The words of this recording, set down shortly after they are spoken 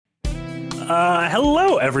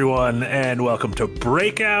Hello, everyone, and welcome to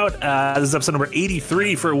Breakout. This is episode number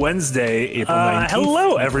 83 for Wednesday, April 19th.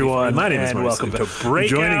 Hello, everyone. My name is and welcome to Breakout.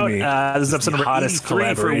 Joining me, this is episode number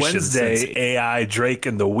 83 for Wednesday, AI, Drake,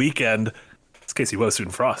 and The Weeknd. It's Casey Wosu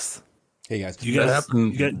and Frost. Hey, guys. Did you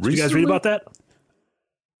guys read about that?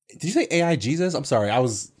 Did you say AI Jesus? I'm sorry. I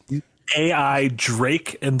was... AI,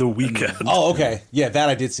 Drake, and The Weeknd. Oh, okay. Yeah, that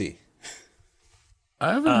I did see.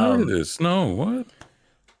 I haven't heard of this. No, what?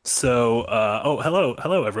 So, hello,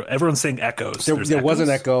 everyone's saying echoes. There was an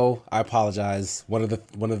echo. I apologize. One of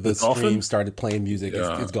the streams started playing music.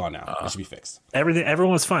 Yeah. It's gone now. It should be fixed. Everyone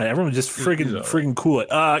was fine. Everyone was just friggin' cool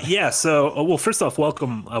it. So, well, first off,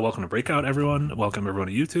 welcome to Breakout, everyone. Welcome everyone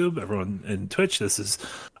to YouTube, everyone in Twitch. This is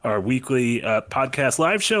our weekly podcast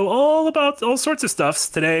live show, all about all sorts of stuffs.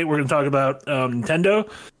 Today, we're going to talk about Nintendo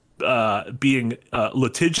being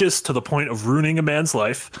litigious to the point of ruining a man's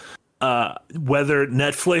life. Whether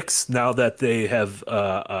Netflix, now that they have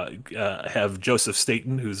Joseph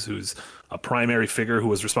Staten, who's a primary figure who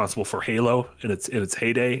was responsible for Halo in its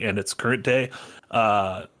heyday and its current day,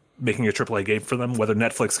 making a AAA game for them, whether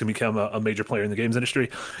Netflix can become a major player in the games industry.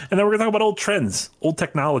 And then we're gonna talk about old trends, old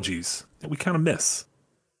technologies that we kind of miss.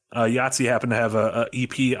 Yahtzee happened to have a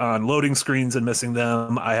EP on loading screens and missing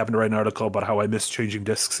them. I happened to write an article about how I miss changing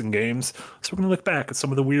discs in games. So we're going to look back at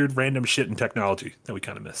some of the weird random shit in technology that we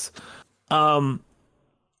kind of miss. Welcome,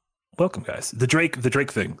 guys. The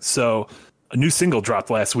Drake thing. So a new single dropped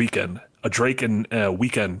last weekend, a Drake and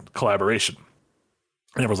Weeknd collaboration.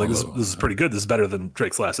 And everyone's like, this is pretty good. This is better than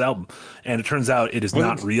Drake's last album. And it turns out it is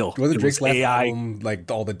not real. Wasn't Drake's last album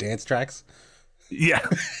like all the dance tracks? Yeah,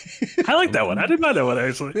 I like that one. I did not know it,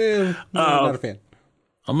 actually. Yeah, not a fan.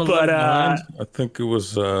 I'm a little behind. I think it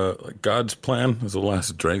was God's Plan was the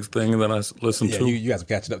last Drake thing that I listened to. You guys are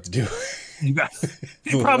catching up to do. You guys,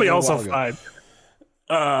 you're probably also fine.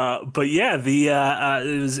 But yeah,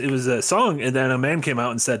 it was a song, and then a man came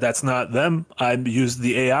out and said, "That's not them. I used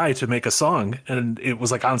the AI to make a song," and it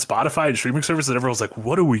was like on Spotify and streaming services. And everyone was like,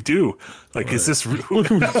 "What do we do? Like, is this what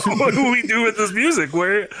do we do with this music?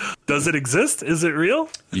 Where does it exist? Is it real?"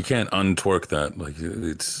 You can't untwerk that. Like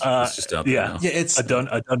it's just out there now. Yeah, it's a done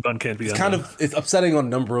bun can't be. It's it's upsetting on a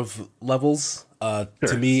number of levels. Sure.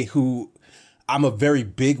 To me, who I'm a very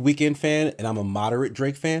big Weeknd fan, and I'm a moderate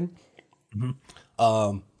Drake fan. Mm-hmm.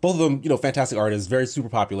 Both of them, fantastic artists, very super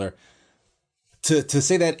popular. To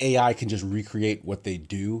say that AI can just recreate what they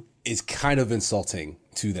do is kind of insulting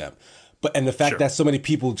to them. And the fact that so many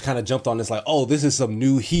people kind of jumped on this, like, oh, this is some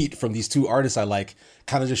new heat from these two artists I like,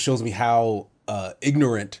 kind of just shows me how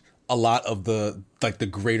ignorant a lot of the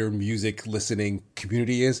greater music listening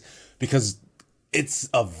community is, because it's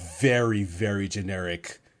a very, very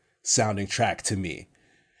generic sounding track to me.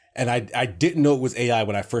 And I didn't know it was AI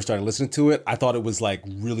when I first started listening to it. I thought it was like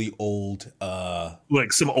really old,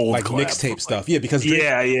 like some old mixtape stuff. Yeah, because Drake,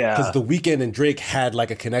 because The Weeknd and Drake had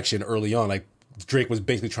like a connection early on. Like Drake was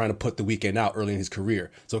basically trying to put The Weeknd out early in his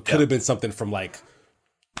career, so it could have been something from like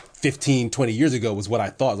 15, 20 years ago. Was what I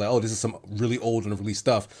thought. Like, oh, this is some really old and unreleased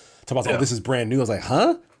stuff. Talk about, oh, this is brand new. I was like,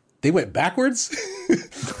 huh? They went backwards.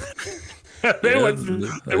 They went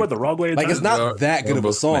the wrong way. Like, it's not that good of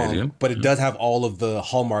a song, but it does have all of the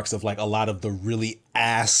hallmarks of like a lot of the really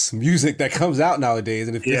ass music that comes out nowadays.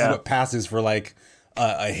 And if this is what passes for like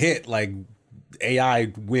a hit, like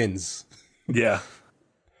AI wins. Yeah.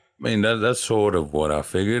 I mean, that's sort of what I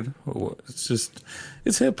figured.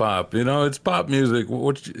 It's hip hop, it's pop music,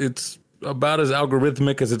 which it's about as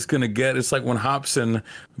algorithmic as it's going to get. It's like when Hobson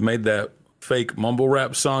made that fake mumble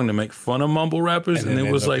rap song to make fun of mumble rappers, and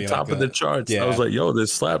it was like top of the charts. Yeah. I was like, yo,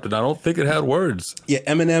 this slapped, and I don't think it had words. Yeah,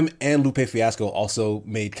 Eminem and Lupe Fiasco also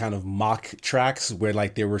made kind of mock tracks where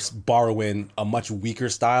like they were borrowing a much weaker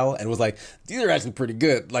style, and it was like, these are actually pretty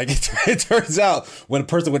good. Like it turns out when a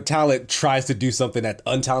person with talent tries to do something that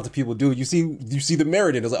untalented people do, you see the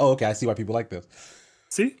merit in it. It's like, oh, okay, I see why people like this.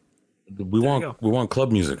 See, we want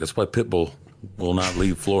club music. That's why Pitbull will not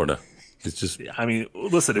leave Florida. It's just, I mean,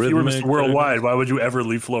 listen, if you were Mr. Worldwide, why would you ever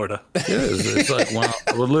leave Florida? Yeah, it's like, wow,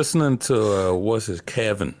 we're listening to,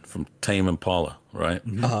 Kevin from Tame Impala, right?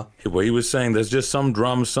 Uh-huh. Where he was saying there's just some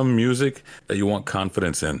drums, some music that you want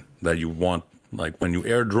confidence in, that you want, like when you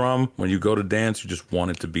air drum, when you go to dance, you just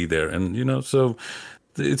want it to be there. And, so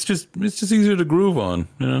it's just easier to groove on,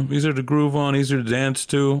 easier to dance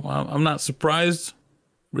to. I'm not surprised,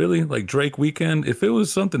 really, like Drake Weeknd. If it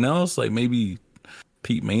was something else, like maybe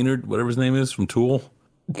Pete Maynard, whatever his name is, from Tool,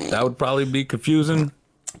 that would probably be confusing.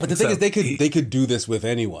 But the thing is, they could do this with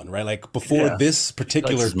anyone, right? Like before this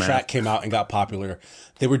particular track came out and got popular,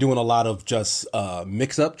 they were doing a lot of just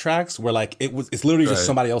mix up tracks where like it's literally just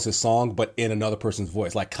somebody else's song but in another person's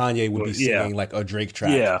voice. Like Kanye would be singing like a Drake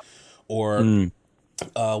track, or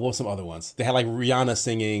what were some other ones? They had like Rihanna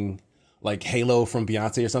singing like Halo from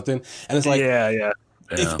Beyonce or something, and it's like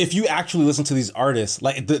If you actually listen to these artists,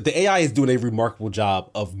 like the AI is doing a remarkable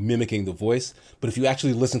job of mimicking the voice, but if you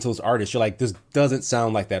actually listen to those artists, you're like, this doesn't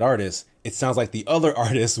sound like that artist. It sounds like the other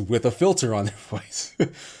artist with a filter on their voice.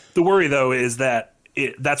 The worry though is that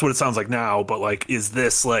that's what it sounds like now, but like, is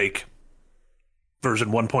this like version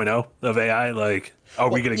 1.0 of AI? Like, are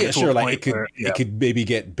we going to get to a point where it could maybe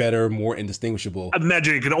get better, more indistinguishable? I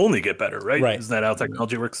imagine it can only get better, right? Isn't that how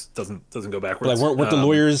technology works? Doesn't go backwards. Like weren't the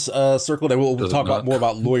lawyers circled? And we'll talk more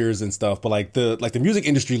about lawyers and stuff. But like the music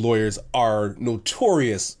industry lawyers are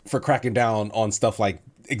notorious for cracking down on stuff like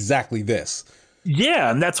exactly this. Yeah,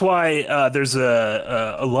 and that's why there's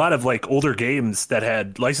a lot of like older games that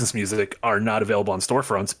had licensed music are not available on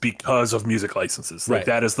storefronts because of music licenses. Like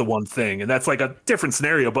that is the one thing, and that's like a different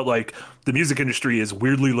scenario. But like the music industry is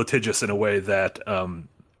weirdly litigious in a way that some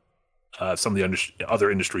of the other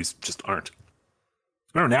industries just aren't.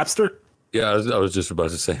 Remember Napster? Yeah, I was just about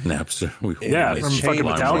to say Napster. From fucking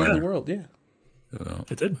Metallica. The world, yeah.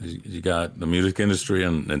 It did. You got the music industry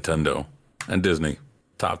and Nintendo and Disney,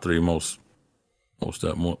 top three most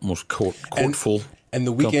courtful. And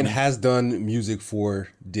The Weeknd has done music for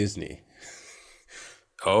Disney.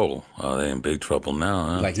 Oh, they in big trouble now.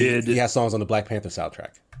 Huh? Like he has songs on the Black Panther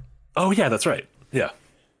soundtrack. Oh yeah, that's right. Yeah.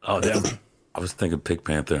 Oh damn. I was thinking Pink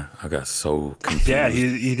Panther. I got so confused. Yeah,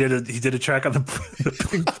 he did a track on the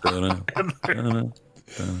Pink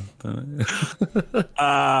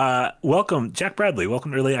Panther. Welcome, Jack Bradley.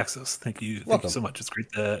 Welcome to Early Access. Thank you so much. It's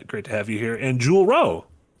great to have you here. And Jewel Rowe.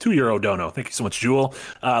 €2 dono. Thank you so much, Jewel.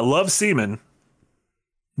 Love Seaman.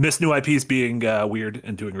 Miss new IPs being weird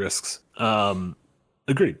and doing risks.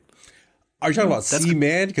 Agreed. Are you talking about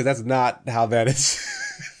Seaman? Because that's not how that is.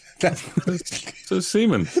 So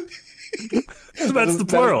Seaman. That's the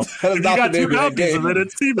plural. If you got two copies of it,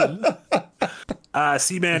 it's Seaman.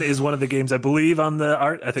 Seaman is one of the games, I believe, on the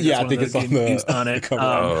art. I think it's one of the games used on it.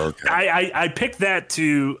 I picked that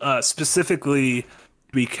to specifically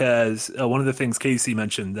because one of the things Casey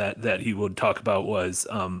mentioned that he would talk about was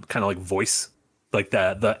kind of like voice, like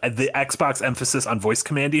the Xbox emphasis on voice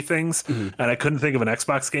commandy things. And I couldn't think of an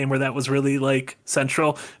Xbox game where that was really like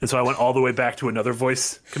central. And so I went all the way back to another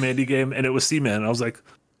voice commandy game, and it was Seaman. And I was like,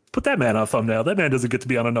 put that man on a thumbnail. That man doesn't get to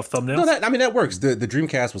be on enough thumbnails. No, that works. The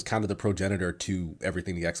Dreamcast was kind of the progenitor to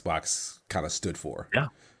everything the Xbox kind of stood for.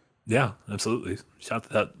 Yeah, absolutely. Shout to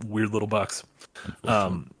that weird little box.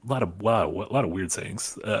 A lot of weird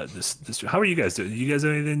sayings. How are you guys doing? You guys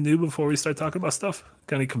do anything new before we start talking about stuff?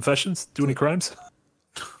 Got any confessions? Do any crimes?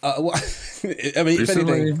 Well, I mean, if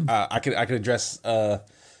anything, I could address the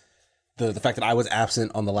fact that I was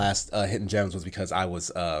absent on the last Hidden Gems was because I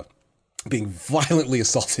was being violently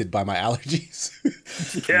assaulted by my allergies.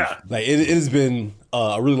 Yeah. Like it has been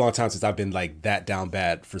a really long time since I've been like that down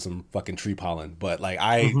bad for some fucking tree pollen. But like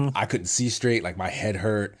I couldn't see straight. Like my head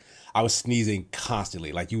hurt. I was sneezing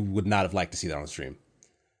constantly. Like you would not have liked to see that on stream.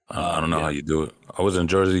 I don't know how you do it. I was in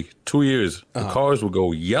Jersey 2 years. The cars would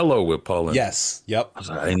go yellow with pollen. Yes. Yep. I was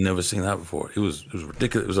like, I ain't never seen that before. It was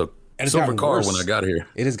ridiculous. It was a silver car when I got here.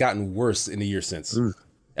 It has gotten worse in the years since.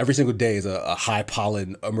 Every single day is a high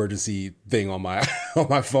pollen emergency thing on my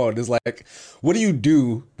phone. It's like, what do you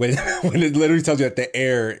do when it literally tells you that the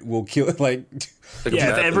air will kill? Like, if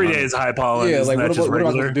every day is high pollen. Yeah, like what am I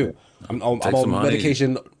supposed to do? I'm on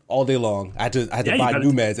medication all day long. I had to buy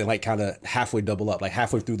new meds and like kind of halfway double up. Like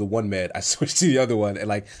halfway through the one med, I switched to the other one, and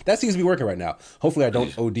like that seems to be working right now. Hopefully, I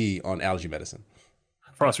don't OD on allergy medicine.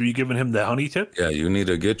 Frost, were you giving him the honey tip? Yeah, you need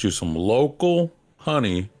to get you some local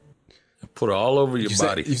honey. Put it all over your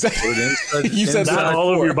body. You said not all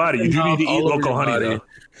over your body. You do need to eat local honey, though.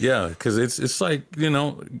 Yeah, because it's like,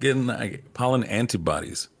 getting like pollen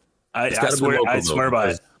antibodies. I swear by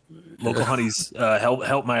it. Local honeys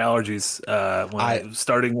help my allergies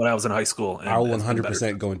starting when I was in high school. And I will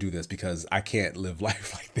 100% go and do this because I can't live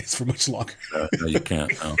life like this for much longer. No, you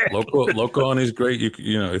can't. No. Local honey is great.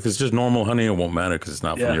 If it's just normal honey, it won't matter because it's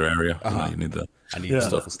not from your area. You need the. I need the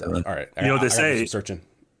stuff. All right. They say searching.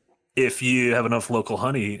 If you have enough local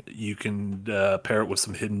honey, you can pair it with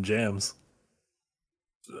some hidden jams.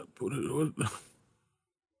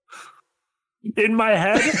 In my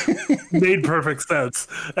head, made perfect sense.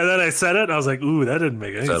 And then I said it, and I was like, ooh, that didn't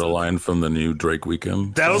make any sense. Is that a line from the new Drake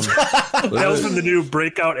Weekend? That was from the new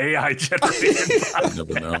Breakout AI generated.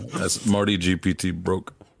 Never know. That's Marty GPT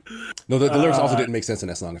broke. No, the lyrics also didn't make sense in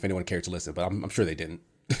that song. If anyone cared to listen, but I'm sure they didn't.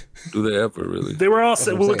 Do they ever really? They were all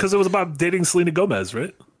because it was about dating Selena Gomez,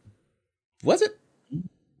 right? Was it?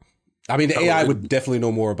 I mean, the AI would definitely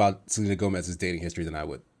know more about Selena Gomez's dating history than I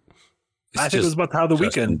would. I think it was about how The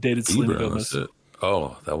Weeknd dated Selena Gomez.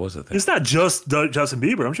 Oh, that was a thing. It's not just Justin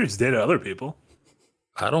Bieber. I'm sure he's dated other people.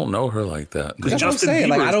 I don't know her like that. Justin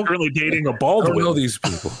Bieber is currently dating a Baldwin. I don't know these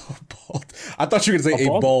people. I thought you were going to say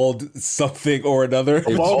a bald something or another.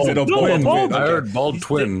 A Baldwin. I heard bald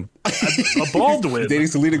twin. A Baldwin. Dating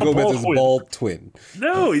Selena Gomez's bald twin.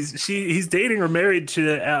 No, he's dating or married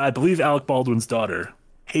to, I believe, Alec Baldwin's daughter,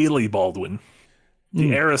 Haley Baldwin,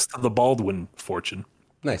 the heiress to the Baldwin fortune.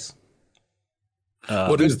 Nice.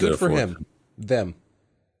 What is good for him? Them.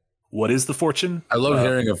 What is the fortune? I love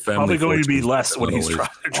hearing a family. Probably going to be less when he's trying.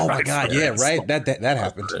 Oh my god! Yeah, right. That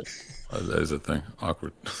happened. That is a thing.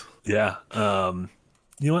 Awkward. Yeah. You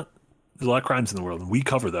know what? There's a lot of crimes in the world, and we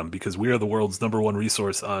cover them because we are the world's #1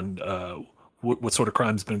 resource on what sort of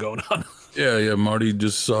crime's been going on. Yeah. Marty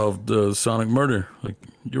just solved Sonic murder. Like,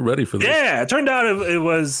 you're ready for this. Yeah, it turned out it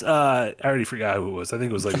was. I already forgot who it was. I think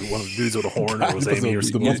it was like one of the dudes with a horn, or it was Amy or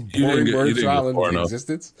something. The most boring murder trial in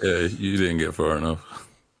existence. Yeah, you didn't get far enough.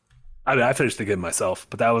 I mean, I finished the game myself,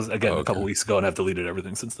 but that was again a couple weeks ago, and I've deleted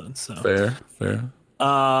everything since then. So fair.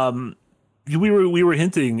 We were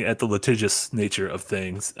hinting at the litigious nature of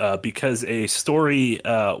things because a story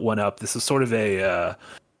went up. This is sort of a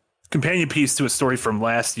companion piece to a story from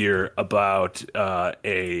last year about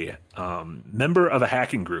a member of a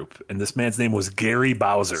hacking group, and this man's name was Gary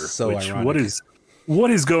Bowser. So ironic. What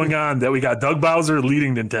is going on that we got Doug Bowser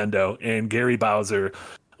leading Nintendo, and Gary Bowser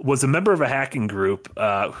was a member of a hacking group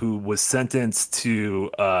who was sentenced to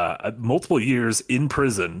multiple years in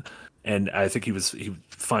prison. And I think he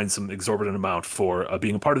fined some exorbitant amount for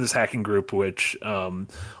being a part of this hacking group, which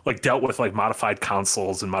like dealt with like modified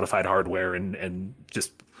consoles and modified hardware and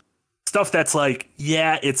just stuff that's like,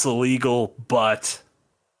 yeah, it's illegal, but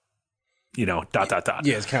you know, ...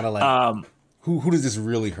 Yeah, it's kind of like who does this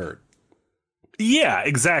really hurt? Yeah,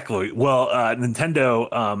 exactly. Well, Nintendo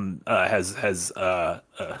has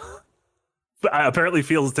apparently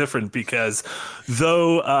feels different because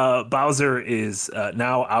though Bowser is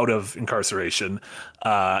now out of incarceration,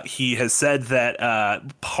 he has said that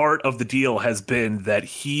part of the deal has been that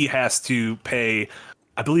he has to pay,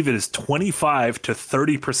 I believe it is 25 to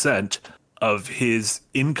 30% of his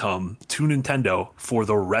income to Nintendo for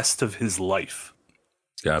the rest of his life.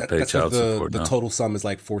 Yeah, pay child support. The total sum is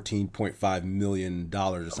like $14.5 million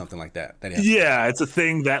or something like that. Yeah, it's a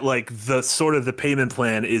thing that like the sort of the payment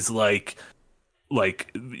plan is like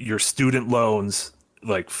your student loans,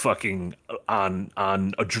 like fucking on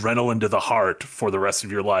adrenaline to the heart for the rest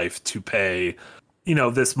of your life to pay, you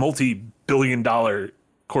know, this multi-billion-dollar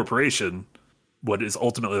corporation what is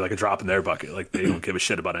ultimately like a drop in their bucket. Like they don't give a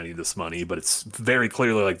shit about any of this money, but it's very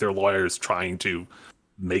clearly like their lawyers trying to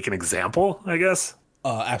make an example, I guess.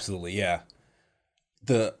 Absolutely, yeah.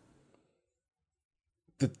 The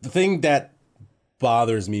thing that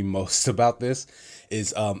bothers me most about this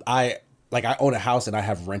is I own a house and I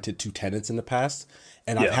have rented to tenants in the past,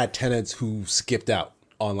 and I've had tenants who skipped out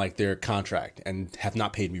on like their contract and have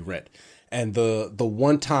not paid me rent. And the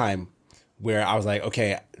one time where I was like,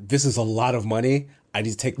 okay, this is a lot of money. I need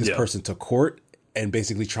to take this person to court and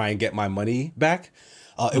basically try and get my money back.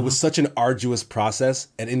 It was such an arduous process,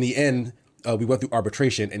 and in the end, we went through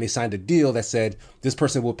arbitration and they signed a deal that said this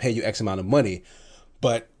person will pay you X amount of money.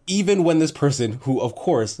 But even when this person, who of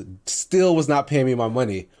course still was not paying me my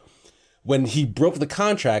money, when he broke the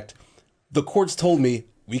contract, the courts told me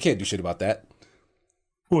we can't do shit about that.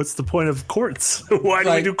 What's the point of courts? Why do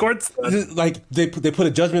we do courts? Like they put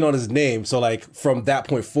a judgment on his name, so like from that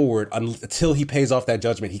point forward, until he pays off that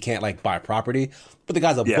judgment, he can't like buy property. But the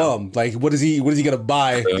guy's a bum. Like what is he gonna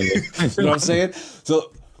buy? You know what I'm saying?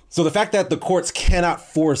 So the fact that the courts cannot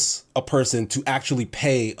force a person to actually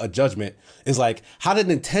pay a judgment is like, how did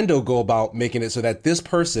Nintendo go about making it so that this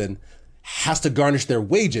person has to garnish their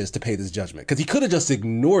wages to pay this judgment? Because he could have just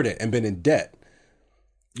ignored it and been in debt.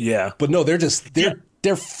 Yeah. But no,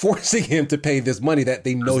 they're forcing him to pay this money that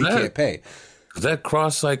they know he can't pay. Does that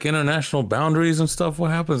cross like international boundaries and stuff? What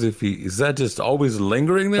happens if is that just always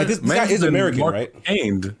lingering there? Like this guy is American, right?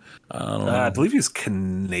 Pained. I believe he's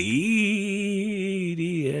Canadian.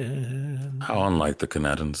 How unlike the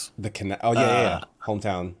Canadians.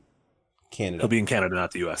 Hometown Canada. He'll be in Canada,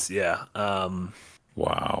 not the U.S. Yeah.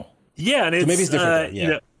 Wow. Yeah, and it's, so maybe it's different. You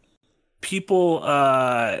know, people.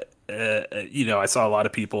 You know, I saw a lot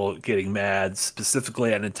of people getting mad,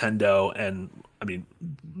 specifically at Nintendo, and I mean,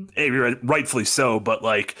 rightfully so. But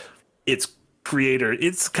like, it's creator,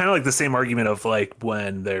 it's kind of like the same argument of like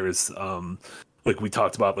when there's like we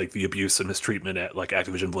talked about like the abuse and mistreatment at like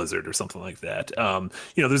Activision Blizzard or something like that.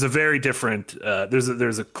 There's a very different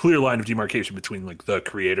there's a clear line of demarcation between like the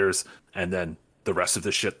creators and then the rest of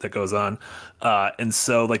the shit that goes on. And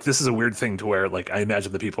so like this is a weird thing to where like I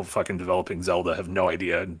imagine the people fucking developing Zelda have no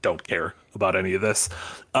idea and don't care about any of this.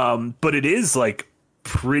 But it is like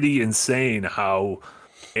pretty insane how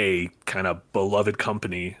a kind of beloved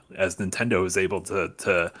company as Nintendo is able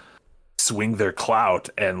to swing their clout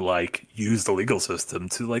and like use the legal system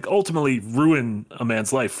to like ultimately ruin a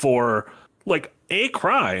man's life for like a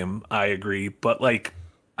crime. I agree, but like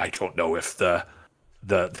I don't know if the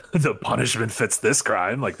punishment fits this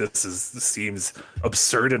crime. Like this seems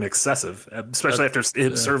absurd and excessive, especially after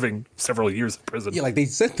him serving several years in prison. Yeah, like they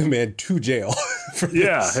sent the man to jail. For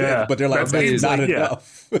yeah. But they're like, that's not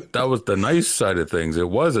enough. That was the nice side of things. It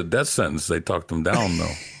was a death sentence. They talked him down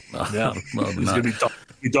though. Yeah, it's gonna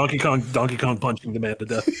be Donkey Kong punching the man to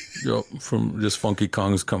death. Yep, from just Funky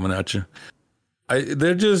Kongs coming at you.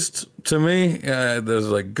 They're just, to me, there's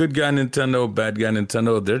like good guy Nintendo, bad guy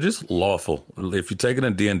Nintendo. They're just lawful. If you take it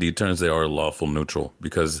in D&D terms, they are lawful neutral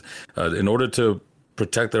because in order to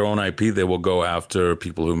protect their own IP, they will go after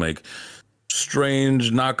people who make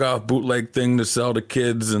strange knockoff bootleg thing to sell to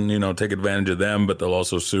kids and, take advantage of them. But they'll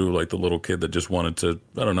also sue like the little kid that just wanted to,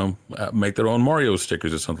 I don't know, make their own Mario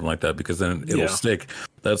stickers or something like that because then it'll stick.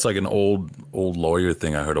 That's like an old lawyer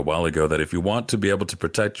thing I heard a while ago, that if you want to be able to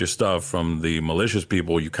protect your stuff from the malicious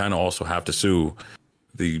people, you kind of also have to sue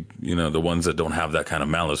the ones that don't have that kind of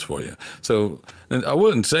malice for you. So and I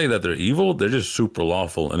wouldn't say that they're evil. They're just super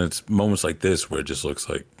lawful. And it's moments like this where it just looks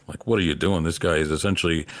like what are you doing? This guy is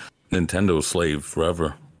essentially Nintendo's slave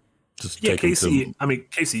forever. Casey,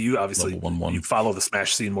 you obviously you follow the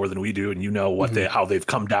Smash scene more than we do, and you know what how they've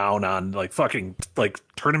come down on like fucking like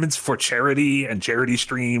tournaments for charity and charity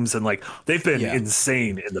streams, and like they've been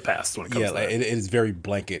insane in the past when it comes to that. It is very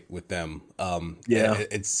blanket with them.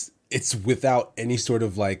 It's without any sort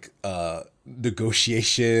of like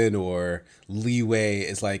negotiation or leeway.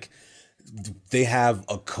 It's like they have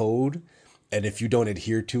a code, and if you don't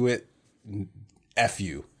adhere to it, F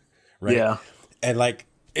you, right? Yeah, and like.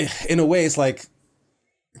 In a way, it's like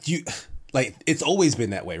it's always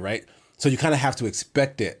been that way, right? So you kind of have to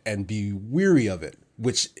expect it and be weary of it,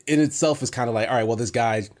 which in itself is kind of like, all right, well, this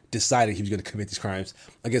guy decided he was going to commit these crimes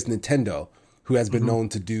against Nintendo, who has been known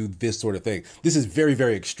to do this sort of thing. This is very,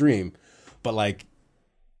 very extreme, but like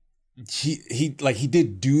he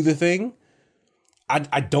did do the thing.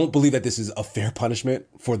 I don't believe that this is a fair punishment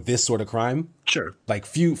for this sort of crime. Sure. Like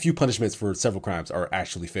few punishments for several crimes are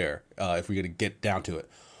actually fair if we're going to get down to it.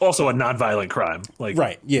 Also a non-violent crime. Like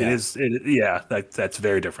right. Yeah. That's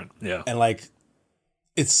very different. Yeah. And like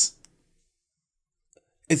it's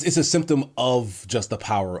a symptom of just the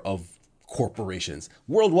power of corporations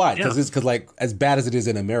worldwide. Because like as bad as it is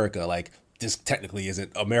in America, like this technically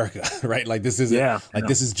isn't America, right? Like this isn't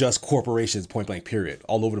this is just corporations, point blank, period.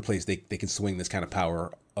 All over the place, they can swing this kind of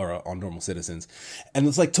power on normal citizens. And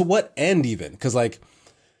it's like, to what end even? Because like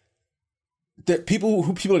people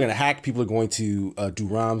are going to hack, people are going to do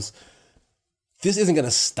ROMs. This isn't going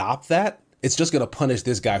to stop that. It's just going to punish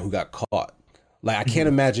this guy who got caught. Like I can't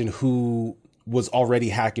imagine who was already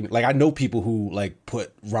hacking. Like I know people who like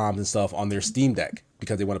put ROMs and stuff on their Steam Deck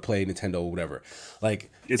because they want to play Nintendo or whatever. Like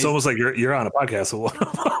it's almost like you're on a podcast. So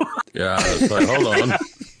yeah, it's like, hold on.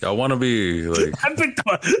 I want to be like. Every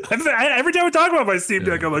time we talk about my Steam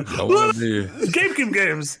Deck, I'm like, GameCube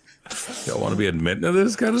games. Y'all want to be admitting to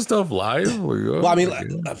this kind of stuff live? Well, I mean,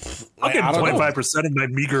 I'll get 25% of my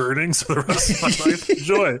meager earnings for the rest of my life.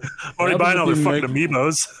 Enjoy. I'm already buying all the fucking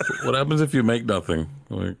amiibos. What happens if you make nothing?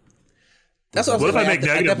 Like, that's what if I make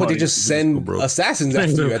negative? At that point, they just send assassins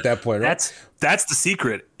after you. At that point, right? That's the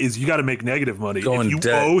secret. Is you got to make negative money. If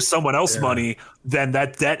you owe someone else money, then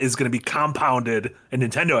that debt is going to be compounded, and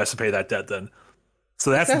Nintendo has to pay that debt. Then,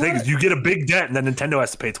 so that's the thing: is you get a big debt, and then Nintendo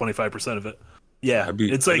has to pay 25% of it. Yeah,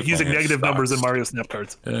 it's like using negative numbers in Mario Snap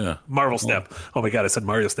cards. Yeah, Marvel Snap. Oh my god, I said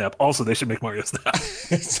Mario Snap. Also, they should make Mario Snap.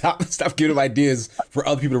 Stop giving them ideas for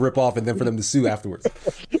other people to rip off and then for them to sue afterwards.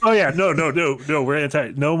 Oh yeah, no. We're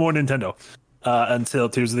anti. No more Nintendo until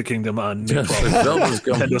Tears of the Kingdom on May 12th.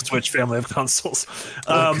 Nintendo Switch family of consoles.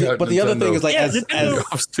 But the other thing is like as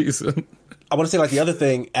season. I want to say like the other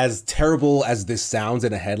thing, as terrible as this sounds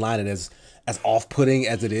in a headline and as off-putting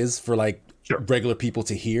as it is for like regular people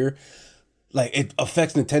to hear. Like it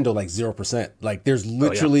affects Nintendo like 0%. Like there's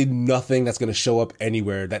literally nothing that's going to show up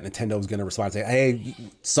anywhere that Nintendo is going to respond and say, "Hey,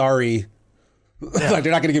 sorry." Yeah. Like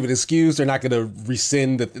they're not going to give an excuse. They're not going to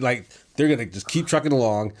rescind the like. They're going to just keep trucking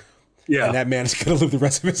along. Yeah, and that man is going to live the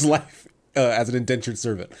rest of his life as an indentured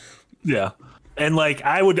servant. Yeah. And like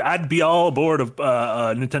I'd be all aboard of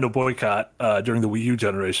Nintendo boycott during the Wii U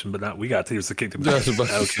generation, but not we got Tears of the Kingdom. That's about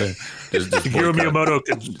okay. Shigeru Miyamoto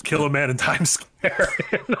could kill a man in Times Square,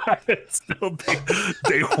 and I'd still be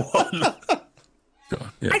day one.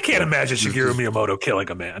 Yeah, I can't imagine Shigeru Miyamoto killing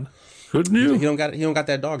a man. Couldn't you? He don't got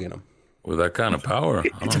that dog in him. With that kind of power,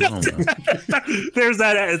 I don't know, man. There's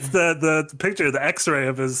that. It's the picture, the X-ray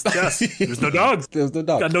of his chest. There's no dogs. There's no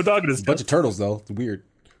dog. Got no dog in his chest. Bunch of turtles though. It's weird.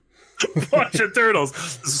 Bunch of turtles.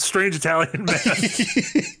 This is a strange Italian man.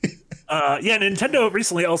 Yeah, Nintendo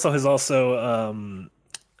recently has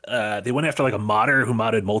they went after like a modder who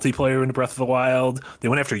modded multiplayer into Breath of the Wild. They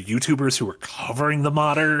went after YouTubers who were covering the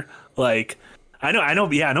modder. Like I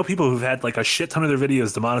know people who've had like a shit ton of their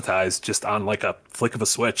videos demonetized just on like a flick of a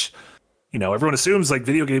switch. You know, everyone assumes like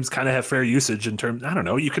video games kind of have fair usage in terms. I don't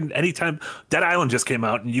know. You can anytime Dead Island just came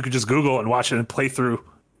out and you could just Google and watch it and play through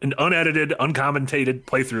an unedited, uncommentated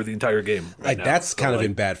playthrough the entire game. Like that's kind of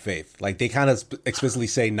in bad faith. Like they kind of explicitly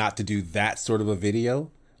say not to do that sort of a video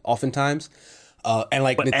oftentimes. And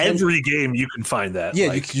like but every game you can find that. Yeah,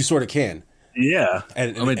 like, you sort of can. Yeah.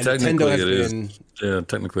 And I mean, technically it is. Yeah,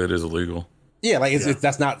 technically it is illegal. Yeah, like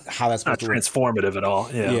that's not how that's supposed to work. Transformative at all.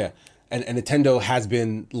 Yeah. Yeah. And Nintendo has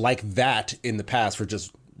been like that in the past for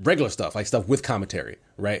just regular stuff, like stuff with commentary,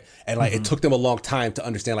 right? And like it took them a long time to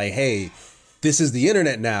understand, like, hey, this is the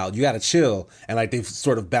internet now. You got to chill. And like they've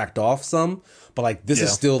sort of backed off some, but like this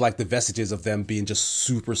is still like the vestiges of them being just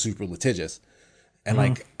super, super litigious. And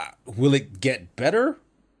like, will it get better?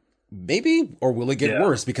 Maybe, or will it get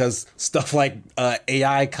worse? Because stuff like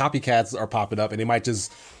AI copycats are popping up, and they might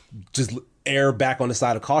just err back on the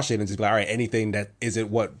side of caution and just be like, all right, anything that isn't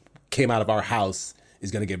what came out of our house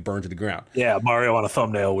is going to get burned to the ground. Yeah, Mario on a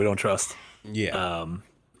thumbnail we don't trust. Yeah.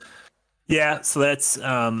 Yeah, so that's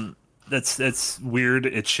weird,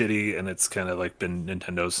 it's shitty, and it's kind of like been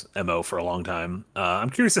Nintendo's MO for a long time. I'm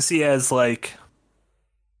curious to see as like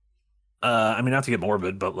I mean, not to get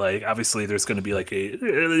morbid, but like obviously there's going to be like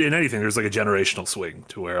in anything there's like a generational swing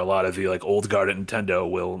to where a lot of the like old guard at Nintendo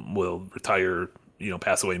will retire, you know,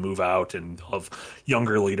 pass away, move out, and have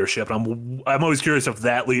younger leadership. And I'm always curious if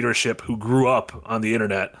that leadership who grew up on the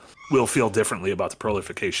internet will feel differently about the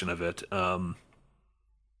proliferation of it.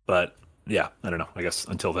 But yeah, I don't know. I guess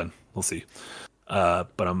until then, we'll see. But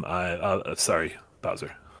I'm sorry,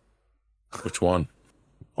 Bowser. Which one?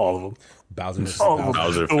 All of them. Bowser.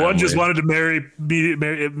 The one just wanted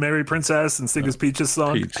to marry Princess and sing his Peaches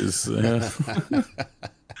song. Peaches.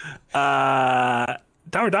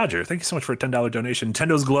 Dower Dodger, thank you so much for a $10 donation.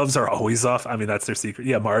 Nintendo's gloves are always off. I mean, that's their secret.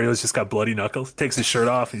 Yeah, Mario's just got bloody knuckles. Takes his shirt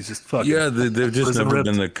off. He's just fucking. Yeah, they've just never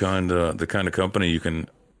been the kind of company you can.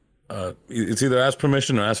 It's either ask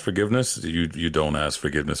permission or ask forgiveness. You don't ask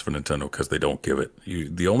forgiveness for Nintendo because they don't give it.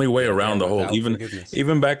 The only way around the whole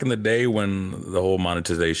even back in the day when the whole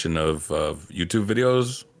monetization of YouTube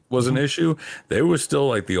videos was an issue, they were still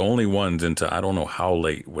like the only ones into I don't know how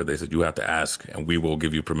late where they said you have to ask and we will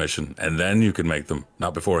give you permission and then you can make them,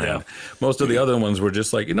 not beforehand. Yeah. Most of the other ones were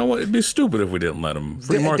just like, you know what, it'd be stupid if we didn't let them.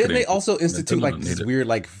 Free marketing. Didn't they also institute like this weird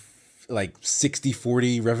like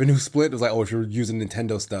 60-40 revenue split? It was like, oh, if you're using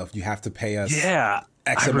Nintendo stuff, you have to pay us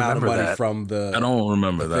X amount of money from the. I don't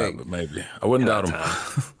remember that, but maybe I wouldn't doubt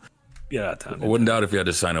them. Yeah, I wouldn't doubt if you had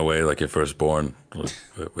to sign away like your firstborn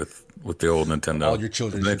with the old Nintendo. All your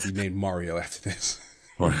children should be named Mario after this.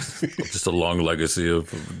 Or just a long legacy of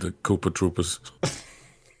the Koopa Troopas.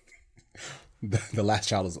 The last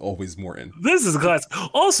child is always Morton. This is a class.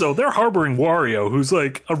 Also, they're harboring Wario, who's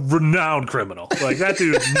like a renowned criminal. Like that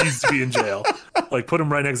dude needs to be in jail. Like put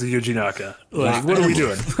him right next to Yuji Naka. Like what are we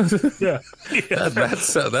doing? Yeah.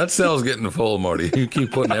 That cell's getting full, Marty. You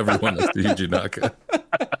keep putting everyone next to Yuji Naka.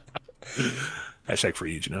 Hashtag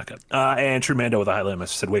free Yuji Naka. And True Mando with a high limit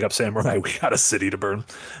said, "Wake up, Samurai. We got a city to burn."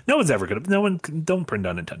 No one's ever gonna. No one. Don't bring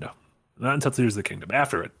down Nintendo. Not until Tears of the Kingdom.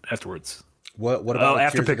 Afterwards. What about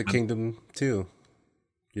after Tears of the Kingdom 2?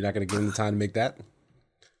 You're not going to give them the time to make that?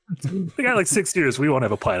 We got like 6 years. We won't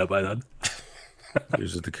have a planet by then.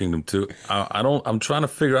 Tears of the Kingdom 2. I'm trying to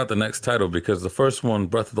figure out the next title because the first one,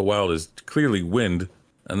 Breath of the Wild, is clearly wind,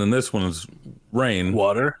 and then this one is rain,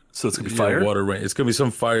 water. So it's gonna be fire, water, rain. It's gonna be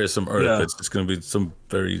some fire, some earth. Yeah. It's gonna be some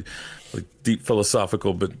very like deep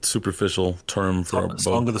philosophical but superficial term for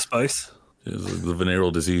Song of the Spice. The venereal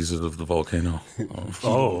diseases of the volcano.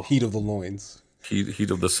 Heat of the loins. Heat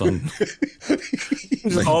of the sun.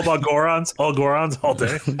 All about Gorons. All Gorons all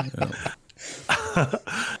day.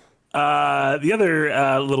 The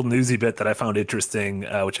other little newsy bit that I found interesting,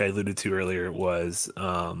 which I alluded to earlier, was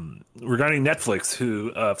regarding Netflix,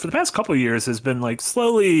 who for the past couple of years has been like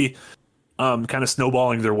slowly kind of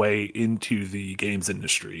snowballing their way into the games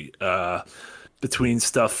industry. Between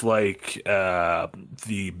stuff like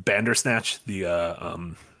the Bandersnatch,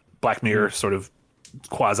 the Black Mirror sort of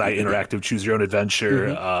quasi-interactive choose your own adventure.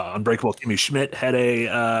 Unbreakable Kimmy Schmidt had a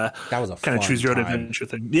that was a kind of choose your own adventure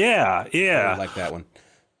thing. Yeah. I like that one.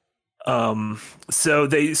 So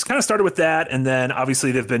they kind of started with that, and then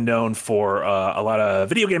obviously they've been known for a lot of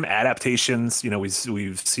video game adaptations. You know,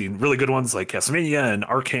 we've seen really good ones like Castlevania and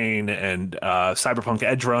Arcane and Cyberpunk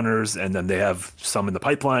Edge Runners, and then they have some in the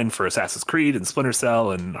pipeline for Assassin's Creed and Splinter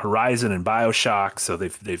Cell and Horizon and BioShock. So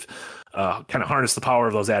they've kind of harnessed the power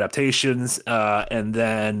of those adaptations. And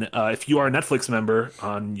then if you are a Netflix member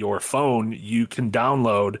on your phone, you can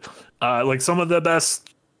download like some of the best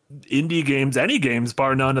indie games, any games,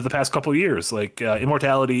 bar none, of the past couple of years, like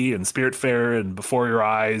Immortality and Spiritfarer and Before Your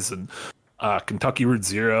Eyes and Kentucky Route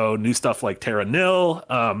Zero, new stuff like Terra Nil,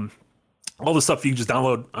 all the stuff you can just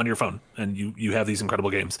download on your phone, and you have these incredible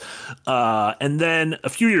games. And then a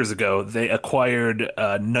few years ago, they acquired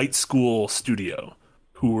Night School Studio,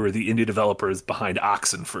 who were the indie developers behind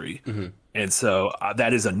Oxenfree. And so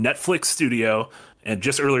that is a Netflix studio. And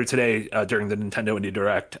just earlier today, during the Nintendo Indie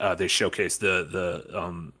Direct, they showcased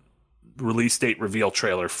the release date reveal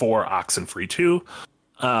trailer for Oxenfree 2.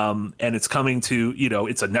 And it's coming to,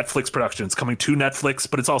 it's a Netflix production. It's coming to Netflix,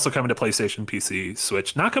 but it's also coming to PlayStation, PC,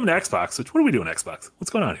 Switch. Not coming to Xbox. Which, what are we doing, Xbox?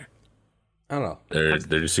 What's going on here? I don't know.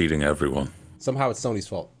 They're deceiving everyone. Somehow it's Sony's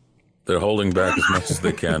fault. They're holding back as much as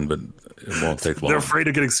they can, but it won't take long. They're afraid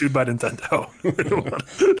of getting sued by Nintendo.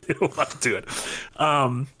 They don't want to do it.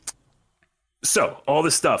 So all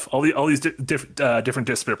this stuff, all these different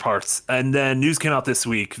disparate parts, and then news came out this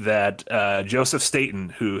week that Joseph Staten,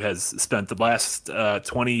 who has spent the last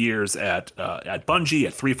 20 years at Bungie,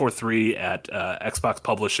 at 343, at Xbox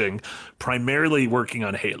Publishing, primarily working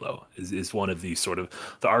on Halo, is one of the sort of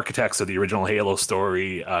the architects of the original Halo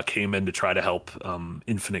story, came in to try to help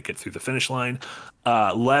Infinite get through the finish line,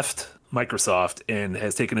 left Microsoft and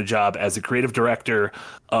has taken a job as a creative director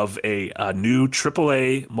of a new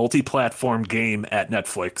AAA multi-platform game at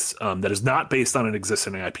Netflix that is not based on an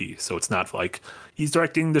existing IP. So it's not like he's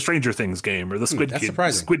directing the Stranger Things game or the Squid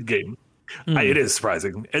Game. It is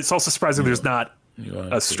surprising. It's also surprising there's not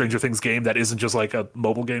a Stranger Things game that isn't just like a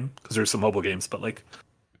mobile game, because there's some mobile games, but like,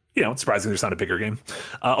 it's surprising there's not a bigger game.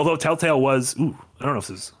 Although Telltale was, I don't know if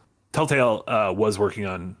this is, Telltale was working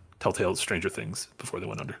on Telltale's Stranger Things before they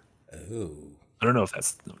went under. Oh. I don't know if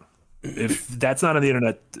that's not on the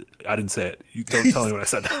internet. I didn't say it. You don't tell me what I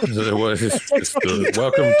said. Welcome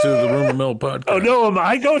to the Rumor Mill podcast. Oh no, am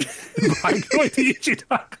I going to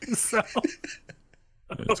Ichitaka? So.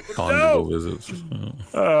 Conjugal visits.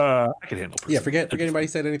 I can handle prison. Yeah, forget anybody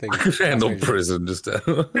said anything. Handle prison. Just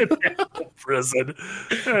prison.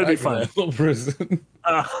 That'd be fine. Handle prison.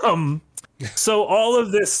 So all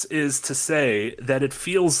of this is to say that it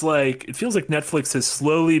feels like Netflix has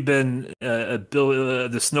slowly been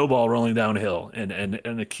the snowball rolling downhill and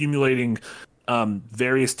accumulating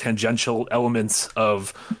various tangential elements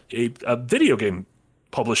of a video game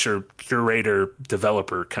publisher, curator,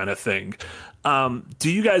 developer kind of thing.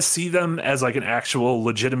 Do you guys see them as like an actual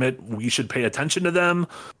legitimate, we should pay attention to them,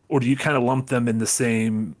 or do you kind of lump them in the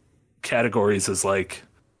same categories as like,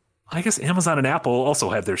 I guess Amazon and Apple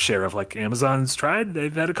also have their share of, like, Amazon's tried.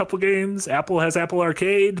 They've had a couple games. Apple has Apple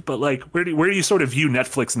Arcade. But, like, where do you sort of view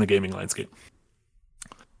Netflix in the gaming landscape?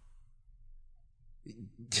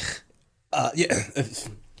 It's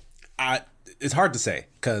hard to say,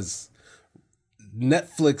 because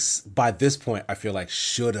Netflix, by this point, I feel like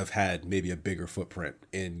should have had maybe a bigger footprint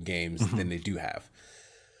in games than they do have.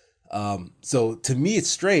 So to me, it's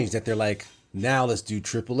strange that they're like, now let's do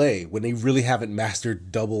AAA, when they really haven't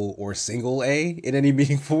mastered double or single A in any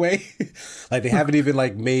meaningful way. Like, they haven't even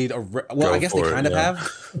like made I guess they kind of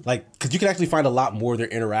have, like, because you can actually find a lot more of their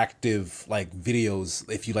interactive like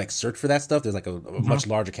videos if you like search for that stuff. There's like a much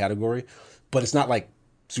larger category, but it's not like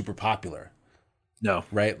super popular. No,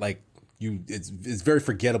 right? Like, it's very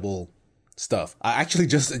forgettable stuff. I actually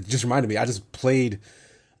just reminded me, I just played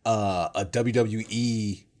a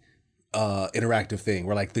WWE interactive thing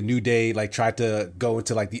where like the New Day like tried to go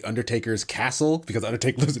into like the Undertaker's castle, because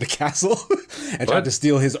Undertaker lives in a castle, and tried to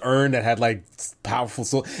steal his urn that had like powerful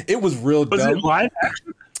soul. It was real dumb. Was it live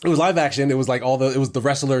action? It was live action. It was like it was the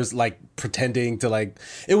wrestlers like pretending to like,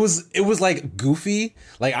 it was like goofy.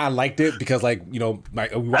 Like, I liked it because like, I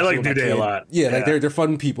like New Day a lot. Yeah, like they're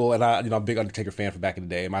fun people, and I'm a big Undertaker fan from back in the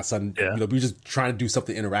day. And my son, we were just trying to do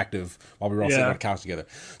something interactive while we were all sitting on the couch together.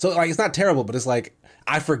 So like, it's not terrible, but it's like,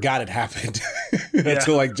 I forgot it happened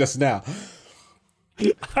until like just now.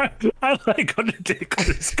 I like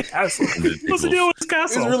Undertaker's castle. What's the deal with his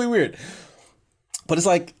castle? It's really weird. But it's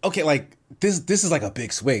like, okay, like this is like a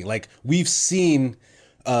big swing. Like we've seen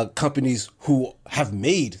companies who have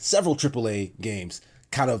made several AAA games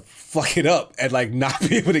kind of fuck it up and like not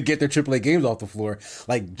be able to get their AAA games off the floor.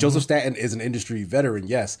 Like Joseph Staten is an industry veteran,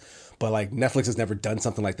 yes, but like Netflix has never done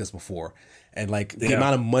something like this before. And like the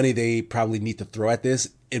amount of money they probably need to throw at this,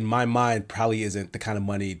 in my mind, probably isn't the kind of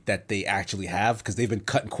money that they actually have, because they've been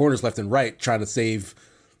cutting corners left and right trying to save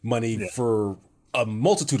money for a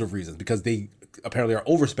multitude of reasons, because they apparently are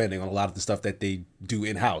overspending on a lot of the stuff that they do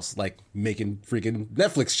in-house, like making freaking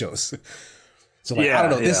Netflix shows. So like, I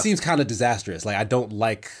don't know, this seems kind of disastrous. Like I don't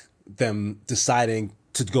like them deciding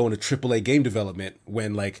to go into AAA game development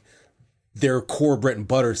when like their core bread and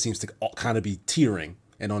butter seems to kind of be teetering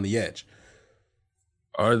and on the edge.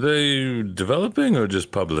 Are they developing or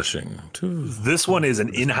just publishing too? This one is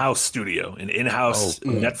an in-house studio, an in-house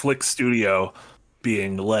Netflix studio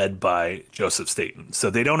being led by Joseph Staten. So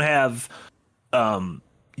they don't have,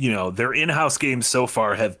 their in-house games so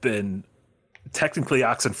far have been technically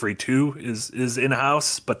Oxenfree 2 is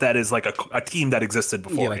in-house, but that is like a team that existed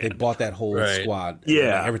before. Yeah, like they bought that whole squad.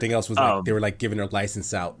 Yeah. Like everything else was like, they were like giving their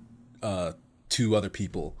license out to other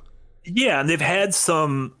people. Yeah, and they've had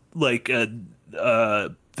some like,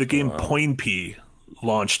 the game Poinpy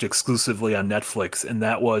launched exclusively on Netflix, and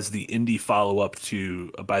that was the indie follow-up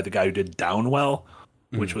by the guy who did Downwell,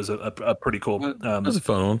 which was a pretty cool. That's a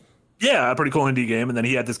fun one. Yeah, a pretty cool indie game. And then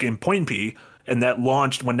he had this game Poinpy, and that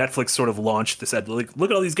launched when Netflix sort of launched. They said, like,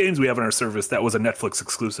 look at all these games we have on our service. That was a Netflix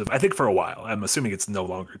exclusive, I think, for a while. I'm assuming it's no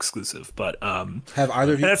longer exclusive, but have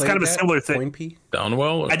either of you? That's kind of a similar thing. Poinpy?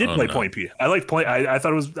 Downwell. I did play Poinpy. I liked Point. I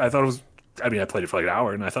thought it was. I mean, I played it for like an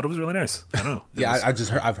hour, and I thought it was really nice. I don't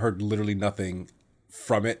know. I've heard literally nothing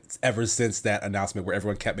from it ever since that announcement where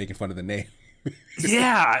everyone kept making fun of the name.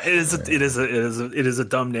 Yeah, it is a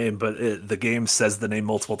dumb name, but the game says the name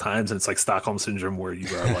multiple times, and it's like Stockholm Syndrome, where you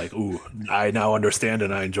are like, "Ooh, I now understand,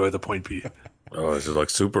 and I enjoy the Point P." Oh, it's like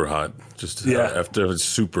super hot. Just after it's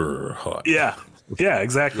super hot. Yeah,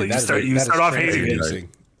 exactly. Yeah, you start off hating it.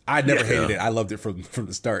 I never hated it. I loved it from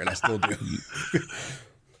the start, and I still do.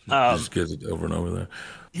 Just get it over and over there.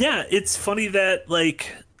 Yeah, it's funny that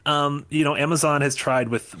like Amazon has tried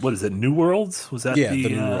with, what is it, New Worlds? Was that the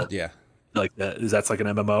New World? Yeah, like that. That's like an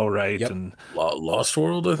MMO, right? Yep. And Lost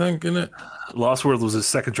World, I think, in it. Lost World was his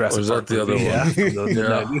second Jurassic Park. Was that the other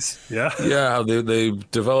one? Yeah. They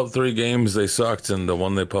developed 3 games. They sucked, and the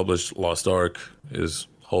one they published, Lost Ark, is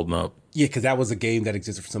holding up. Yeah, because that was a game that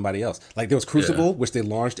existed for somebody else. Like there was Crucible, which they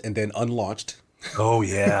launched and then unlaunched. Oh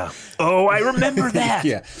yeah. Oh, I remember that.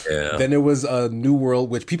 yeah. Then there was a New World,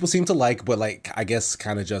 which people seem to like, but like I guess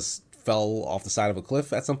kind of just fell off the side of a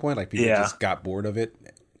cliff at some point. Like people just got bored of it.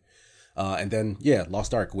 And then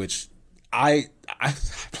Lost Ark, which I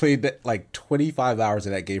played like 25 hours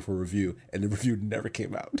of that game for review, and the review never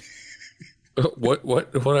came out. What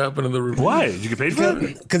happened to the review? Why did you get paid for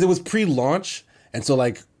it? Because it was pre-launch, and so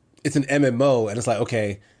like it's an MMO, and it's like,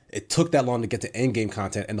 okay, it took that long to get to end game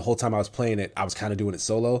content, and the whole time I was playing it, I was kind of doing it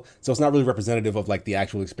solo. So it's not really representative of like the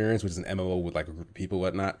actual experience, which is an MMO with like a group of people,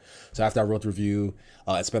 whatnot. So after I wrote the review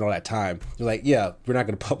and spent all that time, they're like, yeah, we're not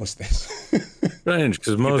going to publish this. Strange,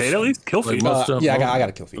 because most you paid at least kill fee. I got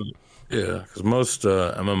a kill fee. Yeah, because most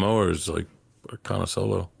MMOers like are kind of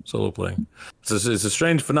solo playing. It's a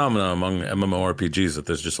strange phenomenon among MMORPGs that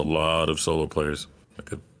there's just a lot of solo players, like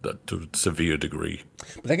to a severe degree.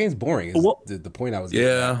 But that game's boring. Is the point I was getting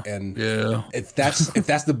at. And if that's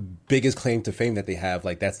the biggest claim to fame that they have,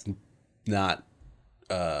 like that's not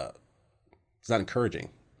it's not encouraging.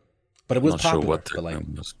 But it was popular. But like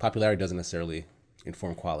popularity doesn't necessarily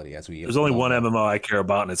inform quality, as we. There's only one MMO I care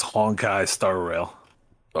about, and it's Honkai Star Rail.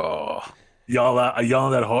 Oh, y'all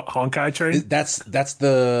on that Honkai train? That's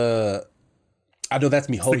the. I know that's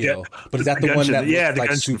MiHoYo, but is that the one that looks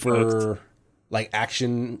like super, like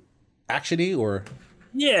actiony or?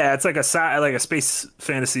 Yeah, it's like a space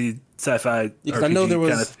fantasy sci-fi. Because I know there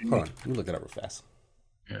was. Kind of hold on, let me look it up real fast.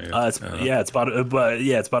 It's about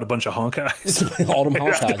a bunch of Honkais. All them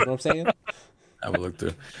Honkais, you know what I'm saying? I would look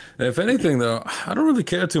through. If anything, though, I don't really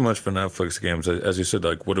care too much for Netflix games. As you said,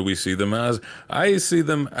 like, what do we see them as? I see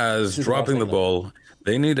them as dropping the ball.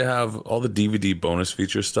 They need to have all the DVD bonus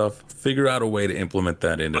feature stuff. Figure out a way to implement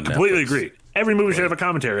that into Netflix. I completely agree. Every movie should have a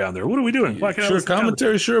commentary on there. What are we doing? Why can't sure,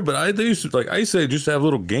 commentary, sure, but I used to just have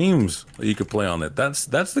little games that you could play on it. That's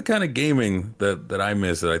the kind of gaming that I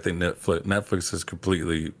miss, that I think Netflix is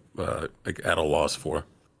completely at a loss for.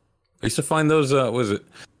 I used to find those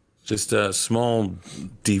just small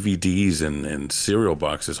DVDs and cereal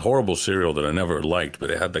boxes, horrible cereal that I never liked,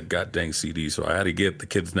 but it had the goddamn CD, so I had to get the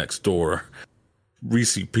Kids Next Door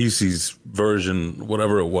Reese Pieces version,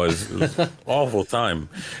 whatever it was. It was awful time.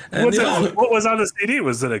 And what was on the CD?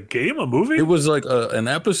 Was it a game, a movie? It was like an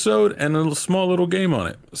episode and a small little game on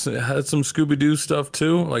it. So it had some Scooby-Doo stuff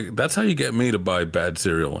too. Like that's how you get me to buy bad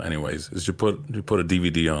cereal anyways, is you put a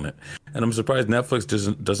DVD on it. And I'm surprised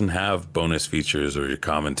Netflix doesn't have bonus features or your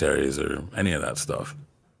commentaries or any of that stuff.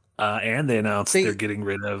 And they announced they're getting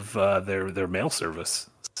rid of their mail service.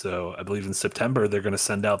 So I believe in September they're going to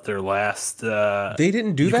send out their last. They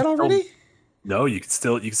didn't do that already? No, you can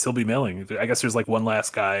still be mailing. I guess there's like one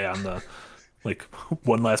last guy on the, like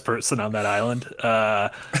one last person on that island.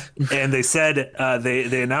 And they said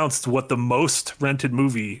they announced what the most rented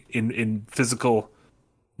movie in physical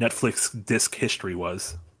Netflix disc history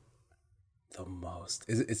was. The most.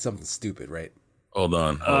 It's something stupid, right? Hold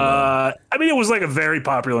on. I mean, it was like a very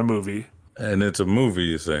popular movie. And it's a movie,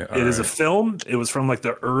 you say? It is a film. It was from like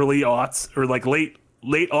the early aughts or like late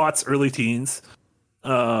aughts, early teens.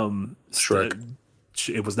 Shrek.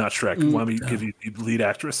 It was not Shrek. Want me to give you the lead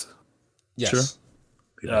actress? Yes.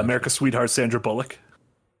 Sure. America's Sweetheart, Sandra Bullock.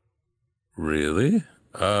 Really?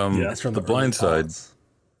 Yeah. It's from The Blind Side.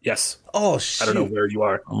 Yes. Oh shit! I don't know where you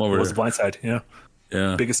are. I'm over It was here. The Blind Side. Yeah.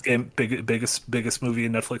 Yeah. Biggest movie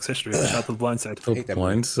in Netflix history. Shout out to The Blind Side. The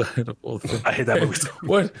Blind Side of all things. I hate that movie.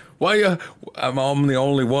 What? Why? I'm the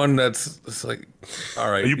only one that's it's like. All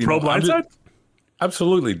right. Are you pro Blind Side?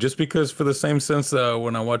 Absolutely. Just because, for the same sense,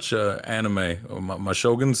 when I watch anime, my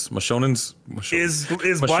shonens.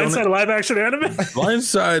 Is Blind Side a live action anime? Blind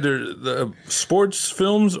Side or the sports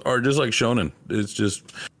films are just like shonen. It's just.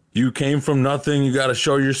 You came from nothing. You got to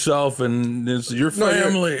show yourself, and it's your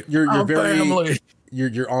family. You're very family.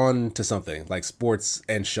 You're on to something. Like sports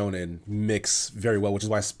and shonen mix very well, which is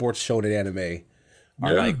why sports shonen anime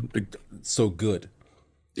are like so good.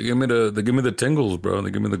 They give me the tingles, bro.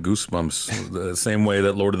 They give me the goosebumps. The same way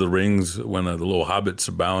that Lord of the Rings, when the little hobbits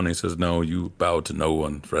bow, and he says, "No, you bow to no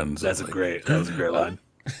one, friends." That was a great line.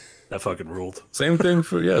 That fucking ruled. Same thing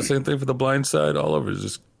for the Blind Side. All over, it's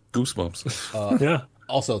just goosebumps. Yeah.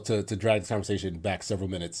 Also, to drag the conversation back several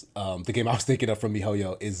minutes, the game I was thinking of from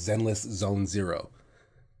MiHoYo is Zenless Zone Zero.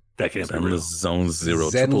 That can't be real. Zone Zero.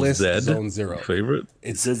 Zenless Z. Zone Zero. Favorite?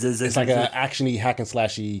 It's like a actiony, hack and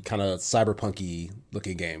slashy, kind of cyberpunky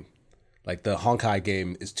looking game. Like the Honkai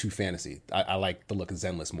game is too fantasy. I like the look of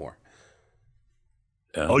Zenless more.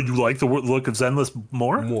 Yeah. Oh, you like the look of Zenless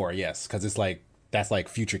more? More, yes, because it's like that's like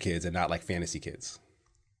future kids and not like fantasy kids.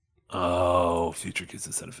 Oh, future kids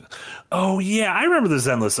instead of. Oh yeah, I remember the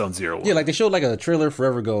Zenless Zone Zero one. Yeah, like they showed like a trailer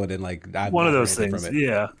forever ago, and then like one of those things.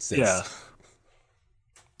 Yeah, since. yeah.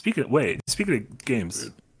 Speaking of games,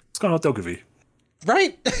 what's going on with Dokkaevi?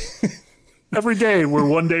 Right. Every day we're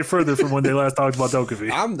one day further from when they last talked about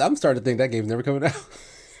Dokkaevi. I'm starting to think that game's never coming out.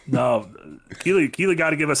 No, Keely got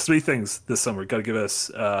to give us 3 things this summer. Got to give us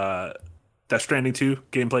Death Stranding 2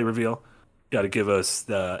 gameplay reveal. Got to give us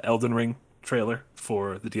the Elden Ring trailer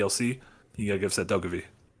for the DLC. You got to give us that Dokkaevi.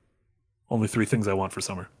 Only 3 things I want for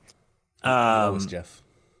summer. Jeff.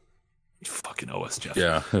 You fucking owe us, Jeff.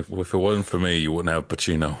 Yeah, if it wasn't for me, you wouldn't have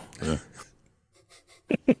Pacino. Yeah.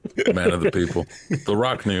 Man of the people. The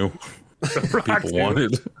Rock knew. The Rock People knew.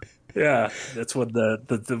 wanted. Yeah, that's when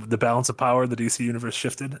the balance of power in the DC universe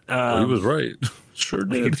shifted. He was right. Sure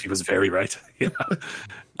did. He was very right.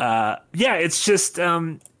 Yeah, it's just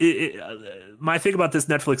my thing about this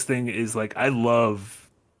Netflix thing is like I love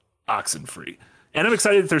Oxenfree, and I'm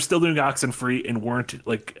excited that they're still doing Oxenfree and weren't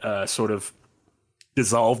like sort of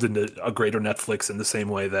dissolved into a greater Netflix in the same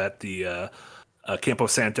way that the Campo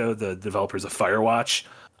Santo, the developers of Firewatch,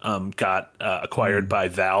 got acquired by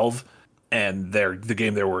Valve. And the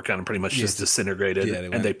game they're working on pretty much just disintegrated,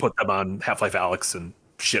 and they put them on Half-Life Alyx and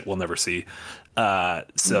shit we'll never see.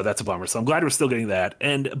 So that's a bummer. So I'm glad we're still getting that.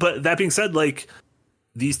 But that being said, like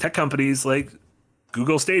these tech companies, like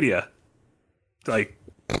Google Stadia, like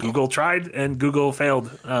Google tried and Google failed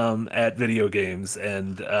at video games,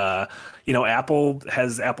 and Apple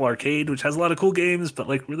has Apple Arcade, which has a lot of cool games, but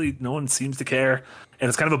like really no one seems to care. And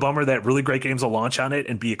it's kind of a bummer that really great games will launch on it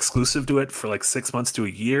and be exclusive to it for like 6 months to a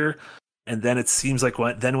year. And then it seems like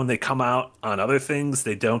when they come out on other things,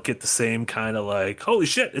 they don't get the same kind of like, holy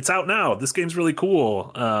shit, it's out now. This game's really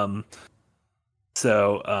cool. That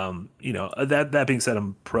being said,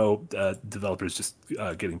 I'm pro developers just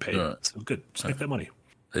getting paid. Right. So good. Just make that money.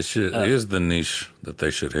 Here's the niche that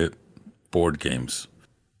they should hit: board games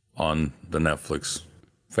on the Netflix.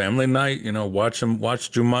 Family night, watch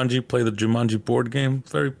Jumanji, play the Jumanji board game.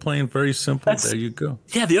 Very plain, very simple. There you go.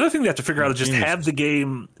 Yeah, the other thing they have to figure out is just have the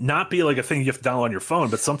game not be like a thing you have to download on your phone,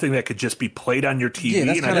 but something that could just be played on your TV. Yeah,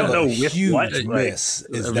 that's and I don't know huge what. miss.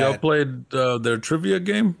 Have y'all played their trivia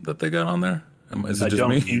game that they got on there? Is it just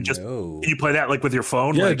me? Can you play that like with your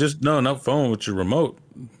phone? Yeah, like, just not phone, with your remote.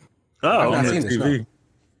 Oh, I've on not the seen TV.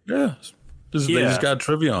 this, They just got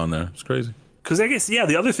trivia on there. It's crazy. because I guess the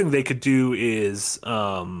other thing they could do is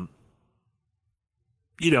in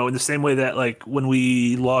the same way that like when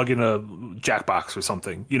we log in a Jackbox or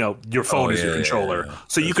something, your phone is your controller.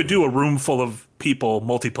 So you could do a room full of people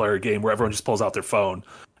multiplayer game where everyone just pulls out their phone,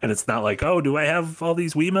 and it's not like, oh, do I have all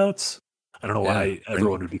these Wiimotes? I don't know why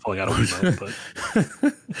everyone would be pulling out a Wiimote, but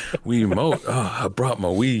Wiimote. Oh, I brought my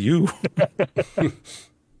Wii U.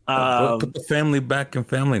 Put the family back in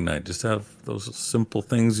family night. Just have those simple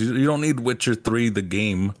things. You don't need Witcher 3, the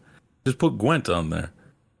game. Just put Gwent on there.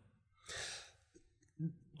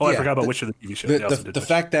 Oh, I forgot about Witcher, the TV show. The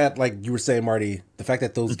fact that, like you were saying, Marty, the fact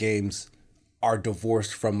that those games are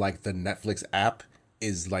divorced from like the Netflix app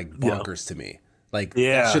is like bonkers to me. Like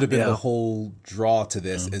that should have been the whole draw to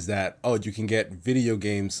this, is that, you can get video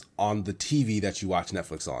games on the TV that you watch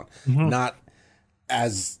Netflix on, not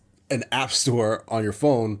as an app store on your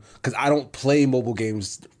phone, because I don't play mobile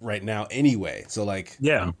games right now anyway. So like,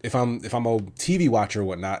 if I'm a TV watcher or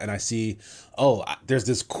whatnot, and I see, there's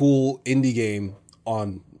this cool indie game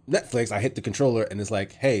on Netflix, I hit the controller and it's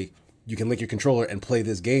like, hey, you can link your controller and play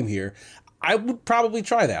this game here. I would probably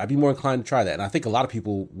try that. I'd be more inclined to try that, and I think a lot of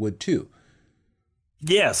people would too.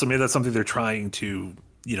 Yeah, so maybe that's something they're trying to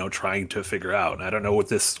figure out. And I don't know what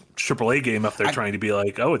this AAA game, if they're trying to be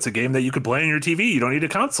like, it's a game that you could play on your TV. You don't need a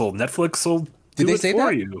console. Netflix will do it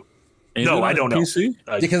for you. No, I don't know. PC?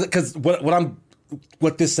 Because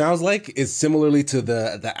what this sounds like is similarly to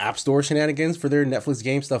the App Store shenanigans for their Netflix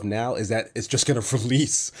game stuff now, is that it's just going to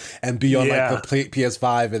release and be on like the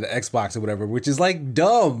PS5 and the Xbox or whatever, which is like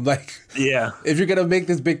dumb. Like, if you're going to make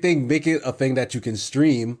this big thing, make it a thing that you can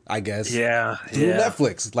stream, I guess. Through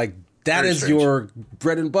Netflix. Like, that is your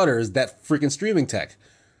bread and butter, is that freaking streaming tech.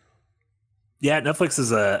 Yeah, Netflix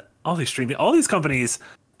is all these companies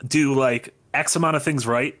do like X amount of things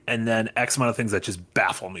right, and then X amount of things that just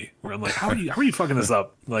baffle me. Where I'm like, how are you fucking this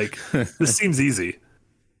up? Like, this seems easy.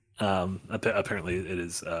 Apparently, it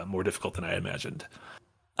is more difficult than I imagined.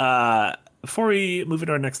 Before we move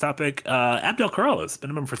into our next topic, Abdel Corrales, been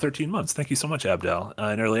a member for 13 months. Thank you so much, Abdel.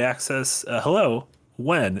 In early access, hello.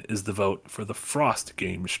 When is the vote for the Frost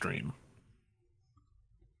game stream?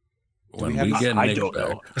 When we get Nick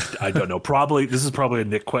I don't know. This is probably a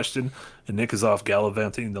Nick question, and Nick is off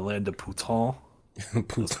gallivanting in the land of Pouton. I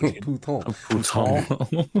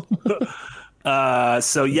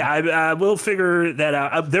will figure that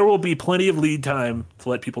out. There will be plenty of lead time to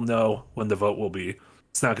let people know when the vote will be.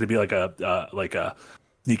 It's not going to be like a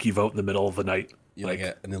sneaky vote in the middle of the night. Like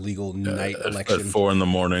an illegal night election at 4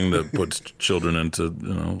 a.m. that puts children into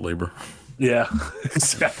labor. Yeah,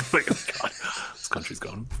 exactly. God, this country's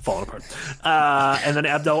falling apart. And then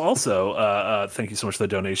Abdel also, thank you so much for the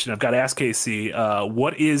donation. I've got to ask Casey,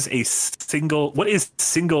 what is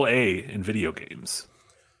single A in video games?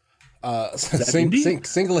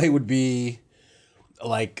 Single A would be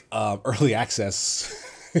like early access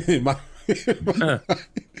in my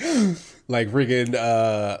like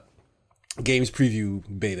friggin' games preview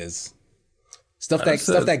betas, stuff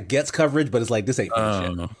that gets coverage, but it's like, this ain't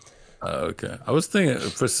finished yet. Okay, I was thinking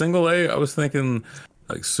for single A, I was thinking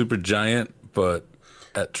like Super Giant, but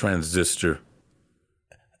at Transistor.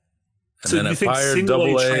 And so then you think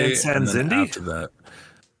single A transcends indie? After that,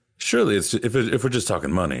 surely it's if we're just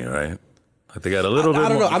talking money, right? Like they got a little bit. I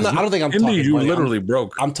don't know. I don't think I'm talking indie. You money. literally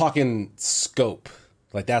broke. I'm talking scope.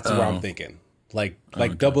 Like that's where I'm thinking. Like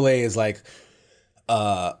double A is like,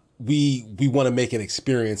 we want to make an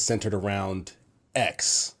experience centered around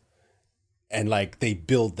X, and like they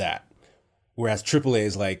build that. Whereas AAA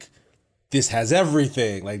is like, this has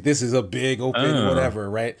everything. Like, this is a big open whatever,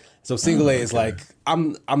 right? So single A is like, I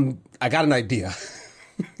got an idea.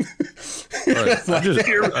 Right.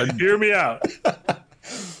 Hear me out.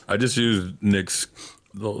 I just used Nick's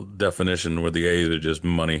little definition where the A's are just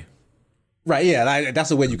money. Right, yeah, that's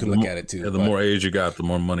the way you can look at it too. Yeah, the more A's you got, the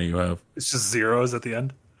more money you have. It's just zeros at the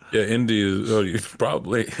end. Yeah, indie is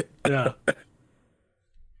probably. Yeah.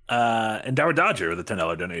 And Tower Dodger with a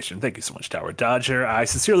 $10 donation. Thank you so much, Tower Dodger. I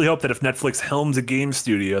sincerely hope that if Netflix helms a game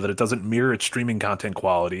studio, that it doesn't mirror its streaming content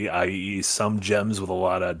quality, i.e. some gems with a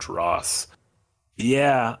lot of dross.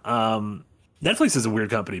 Yeah, Netflix is a weird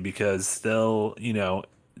company because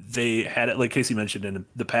they had it, like Casey mentioned in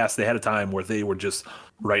the past, they had a time where they were just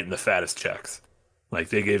writing the fattest checks. Like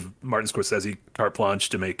they gave Martin Scorsese carte blanche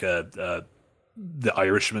to make The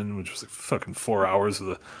Irishman, which was like fucking 4 hours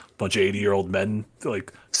with a bunch of 80-year-old men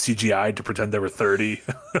like CGI to pretend they were 30.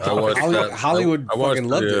 Hollywood fucking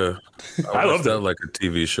loved it. I watched that like a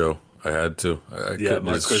TV show. I had to. I Yeah, couldn't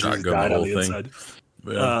Martin just Scorsese shotgun died the on whole the thing. inside.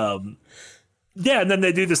 Yeah. Yeah, and then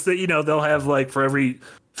they do this thing, they'll have like for every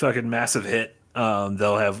fucking massive hit,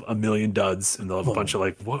 they'll have a million duds, and they'll have a bunch of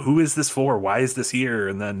like, who is this for? Why is this here?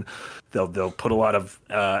 And then they'll put a lot of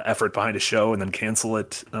effort behind a show and then cancel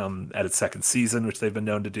it at its second season, which they've been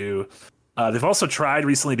known to do. They've also tried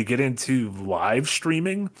recently to get into live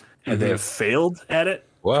streaming, and they have failed at it.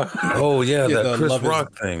 What? Oh yeah, Yeah, that the Chris Love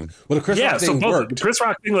Rock thing. Well, the Chris Rock So thing both worked. the Chris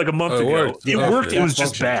Rock thing like a month it ago, worked. it Yeah, worked. it It was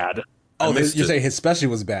just functioned. bad. Oh, missed you're it. saying his special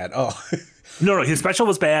was bad. Oh, No, his special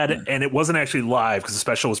was bad, and it wasn't actually live because the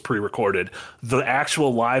special was pre-recorded. The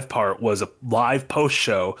actual live part was a live post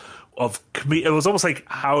show of. It was almost like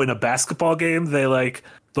how in a basketball game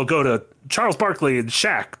they'll go to Charles Barkley and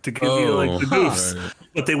Shaq to give you like the goofs, right.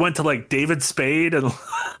 but they went to like David Spade and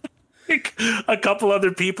like a couple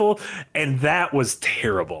other people, and that was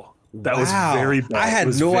terrible. That was very bad. I It had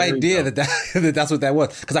was no very idea dumb. that's what that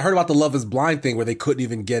was, because I heard about the Love Is Blind thing where they couldn't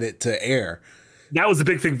even get it to air. That was the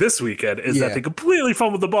big thing this weekend is Yeah. that they completely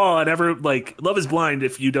fumbled the ball, and Love Is Blind,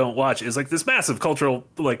 if you don't watch, is like this massive cultural,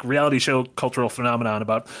 like reality show cultural phenomenon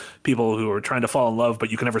about people who are trying to fall in love,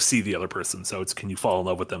 but you can never see the other person. So it's, can you fall in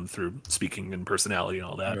love with them through speaking and personality and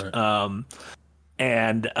all that? Right.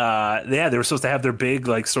 They were supposed to have their big,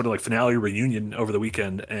 like, sort of like finale reunion over the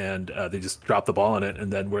weekend, and they just dropped the ball on it.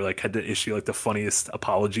 And then we're like, had to issue like the funniest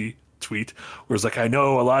apology tweet where it's like, I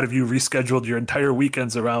know a lot of you rescheduled your entire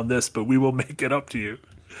weekends around this, but we will make it up to you.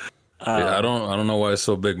 Yeah, I don't know why it's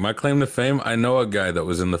so big. My claim to fame, I know a guy that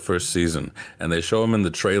was in the first season, and they show him in the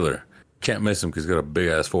trailer. Can't miss him because he's got a big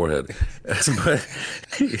ass forehead. But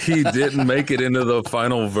he didn't make it into the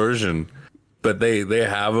final version. But they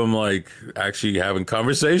have him like actually having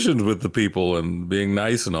conversations with the people and being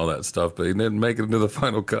nice and all that stuff. But he didn't make it into the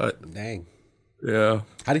final cut. Dang. Yeah.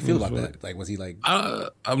 How do you feel about that? Like, was he like?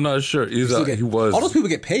 I'm not sure. He was. All those people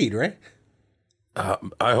get paid, right?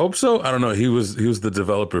 I hope so. I don't know. He was the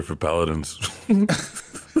developer for Paladins.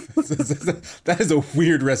 That is a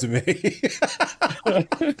weird resume.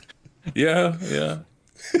 Yeah.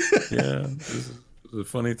 It was a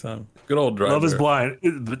funny time. Good old driver. Love Is Blind,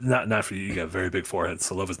 but not for you. You got very big foreheads,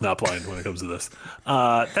 so love is not blind when it comes to this.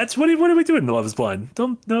 That's what are we doing? Love Is Blind.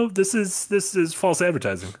 No. This is false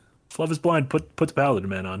advertising. If Love Is Blind, put the Paladin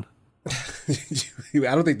Man on. I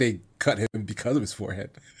don't think they cut him because of his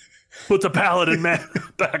forehead. Put the Paladin Man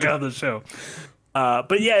back on the show.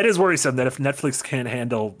 But yeah, it is worrisome that if Netflix can't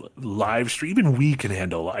handle live stream, even we can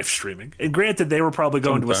handle live streaming. And granted, they were probably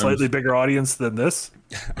going to a slightly bigger audience than this.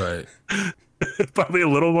 Right. Probably a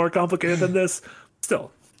little more complicated than this.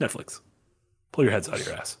 Still, Netflix, pull your heads out of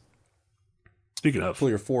your ass. Speaking of, Pull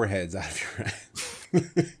your foreheads out of your ass.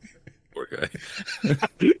 Poor guy. you're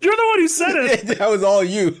the one who said it. That was all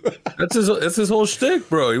you. That's his whole shtick,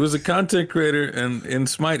 bro. He was a content creator, and in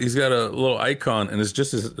Smite, he's got a little icon, and it's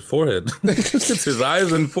just his forehead. It's his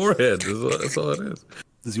eyes and forehead. That's all it is.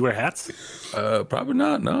 Does he wear hats? Probably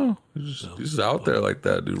not. No, he's just out there like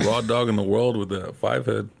that, dude. Raw dog in the world with a 5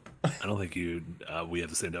 head. I don't think we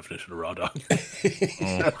have the same definition of raw dog. I think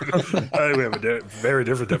we have a very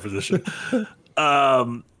different definition.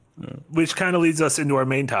 Which kind of leads us into our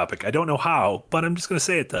main topic. I don't know how, but I'm just going to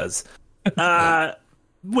say it does.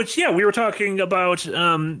 We were talking about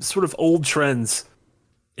sort of old trends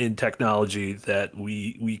in technology that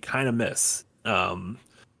we kind of miss.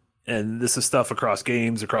 And this is stuff across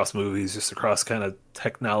games, across movies, just across kind of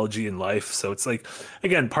technology and life. So it's like,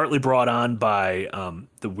 again, partly brought on by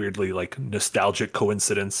the weirdly like nostalgic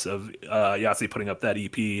coincidence of Yahtzee putting up that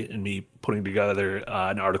EP and me putting together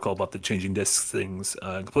an article about the changing discs things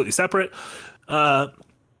completely separate. And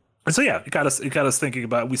so yeah, it got us thinking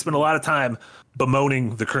about. We spent a lot of time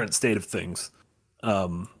bemoaning the current state of things.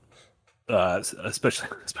 Especially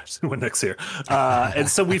when Nick's here, and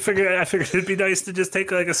so I figured it'd be nice to just take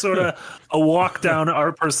like a sort of a walk down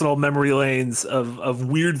our personal memory lanes of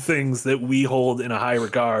weird things that we hold in a high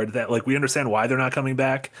regard. That like we understand why they're not coming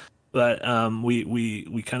back, but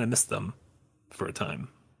we kind of missed them for a time.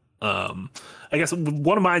 I guess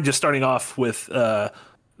one of mine, just starting off with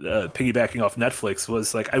piggybacking off Netflix,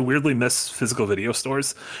 was like I weirdly miss physical video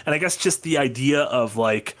stores, and I guess just the idea of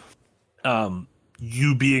like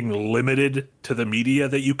you being limited to the media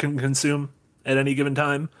that you can consume at any given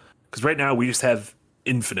time. Because right now we just have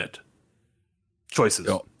infinite choices.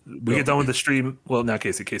 We get done with the stream. Well, not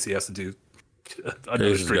Casey. Casey has to do another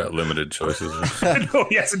Casey's stream. got limited choices. I know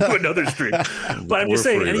he has to do another stream. But I'm just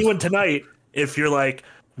saying, anyone tonight, if you're like,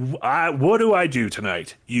 what do I do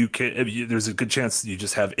tonight? There's a good chance you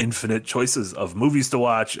just have infinite choices of movies to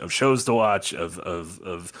watch, of shows to watch,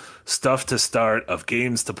 of stuff to start, of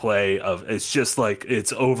games to play. It's just like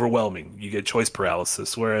it's overwhelming. You get choice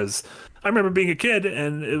paralysis. Whereas I remember being a kid,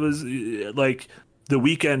 and it was like the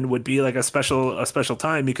weekend would be like a special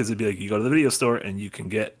time because it'd be like you go to the video store and you can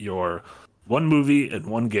get your one movie and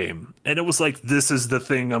one game, and it was like this is the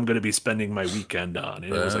thing I'm going to be spending my weekend on.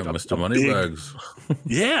 And it was like Mr. Moneybags.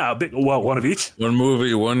 Yeah, a big, well, one of each. One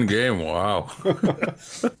movie, one game. Wow.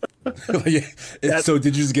 So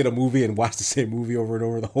did you just get a movie and watch the same movie over and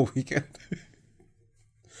over the whole weekend?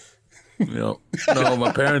 No,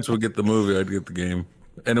 my parents would get the movie, I'd get the game.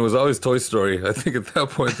 And it was always Toy Story. I think at that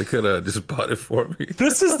point they could have just bought it for me.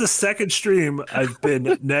 This is the second stream I've been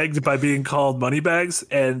negged by being called Moneybags,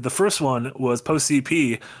 and the first one was post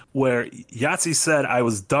CP where Yahtzee said I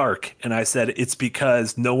was dark, and I said it's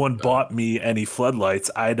because no one bought me any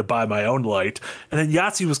floodlights. I had to buy my own light, and then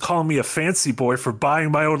Yahtzee was calling me a fancy boy for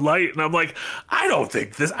buying my own light, and I'm like, I don't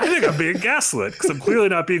think this. I think I'm being gaslit because I'm clearly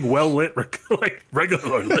not being well lit, like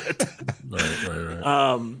regular lit.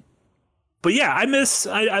 Right. But yeah, I miss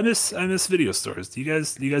video stores. Do you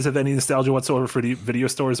guys have any nostalgia whatsoever for the video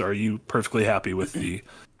stores? Or are you perfectly happy with the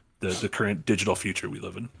current digital future we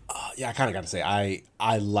live in? Yeah, I kind of got to say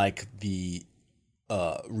I like the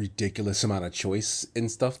ridiculous amount of choice in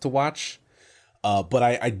stuff to watch, but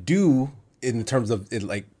I do in terms of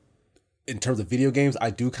video games, I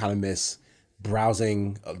do kind of miss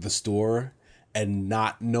browsing the store and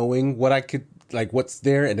not knowing what I could. Like what's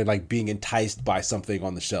there, and then like being enticed by something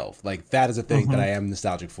on the shelf. Like that is a thing that I am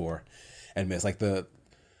nostalgic for and miss. Like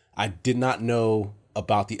I did not know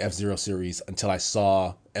about the F-Zero series until I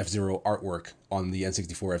saw F-Zero artwork on the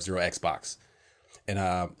N64 F-Zero Xbox. And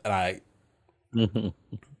I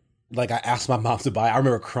like I asked my mom to buy. I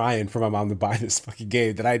remember crying for my mom to buy this fucking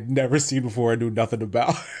game that I'd never seen before and knew nothing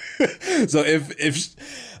about. So if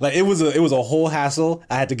like it was a whole hassle.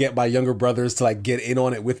 I had to get my younger brothers to like get in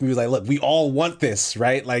on it with me. It was like, look, we all want this,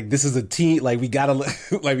 right? Like this is a team. Like we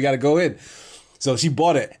gotta go in. So she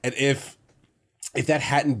bought it, and if that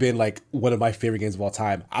hadn't been like one of my favorite games of all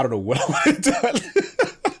time, I don't know what I would have done.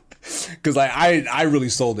 Because like I really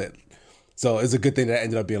sold it. So it's a good thing that it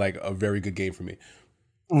ended up being like a very good game for me.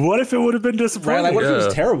 What if it would have been disappointing? Right? Like, what if it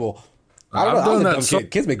was terrible? I've done that.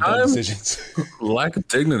 Kids make dumb decisions. Lack of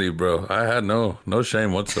dignity, bro. I had no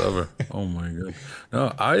shame whatsoever. Oh my god.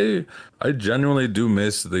 No, I genuinely do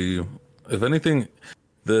miss if anything,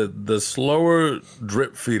 the slower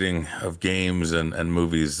drip feeding of games and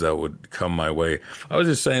movies that would come my way. I was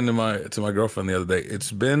just saying to my girlfriend the other day,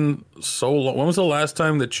 it's been so long. When was the last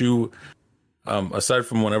time that you, aside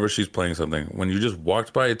from whenever she's playing something, when you just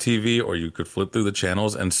walked by a TV or you could flip through the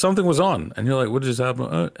channels and something was on and you're like, what just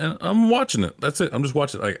happened? And I'm watching it. That's it. I'm just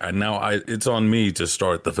watching it. Like it's on me to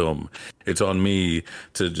start the film. It's on me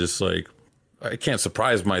to just like, I can't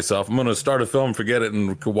surprise myself. I'm going to start a film, forget it,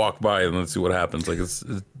 and walk by and let's see what happens. Like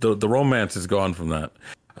the romance is gone from that.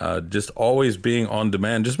 Just always being on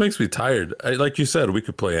demand just makes me tired. Like you said, we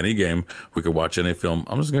could play any game, we could watch any film.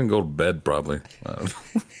 I'm just gonna go to bed probably.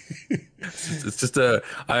 It's just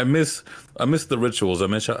I miss the rituals. I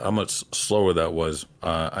miss how much slower that was.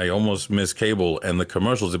 I almost miss cable and the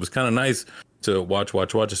commercials. It was kind of nice to watch.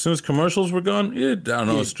 As soon as commercials were gone, I don't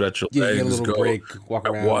know, stretch your legs, get a little break, walk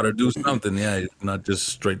around, water, do something. Yeah, not just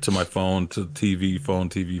straight to my phone, to TV, phone,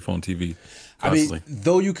 TV. I mean,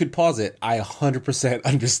 though you could pause it, I 100%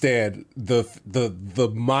 understand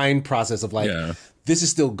the mind process of like, this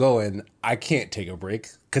is still going. I can't take a break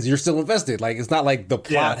because you're still invested. Like, it's not like the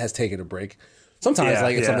plot has taken a break. Sometimes,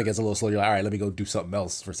 if something gets a little slow, you're like, all right, let me go do something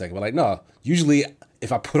else for a second. But like, no, usually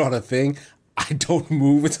if I put on a thing, I don't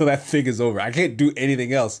move until that thing is over. I can't do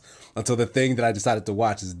anything else until the thing that I decided to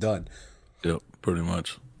watch is done. Yep, pretty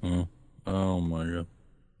much. Oh my God.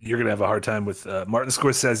 You're going to have a hard time with Martin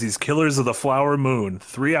Scorsese's Killers of the Flower Moon.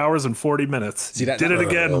 3 hours and 40 minutes. Did it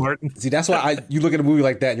again, Martin. See, that's why you look at a movie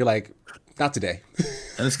like that and you're like, not today.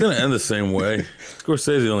 And it's going to end the same way.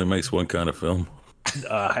 Scorsese only makes one kind of film.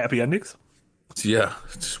 Happy endings? Yeah.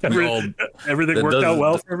 Everything worked out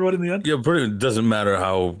well for everyone in the end? Yeah, it doesn't matter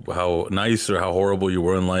how nice or how horrible you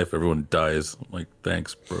were in life. Everyone dies. I'm like,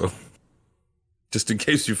 thanks, bro. Just in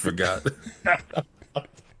case you forgot.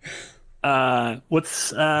 What's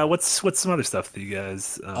some other stuff that you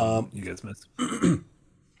guys missed?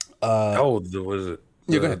 What was it?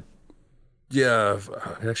 Yeah, go ahead. Yeah,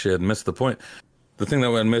 actually, I had missed the point. The thing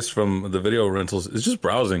that I missed from the video rentals is just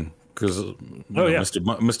browsing because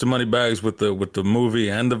Mr. Moneybags with the movie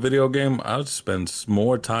and the video game, I would spend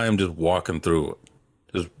more time just walking through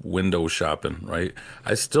just window shopping, right?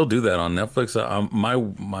 I still do that on Netflix.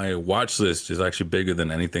 My watch list is actually bigger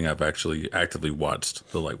than anything I've actually actively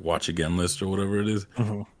watched. The like watch again list or whatever it is.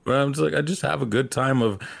 But I'm just like, I just have a good time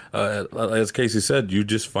of, as Casey said, you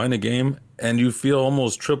just find a game and you feel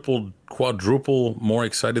almost triple, quadruple more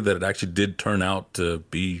excited that it actually did turn out to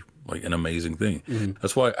be like an amazing thing.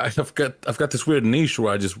 That's why I've got this weird niche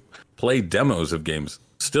where I just play demos of games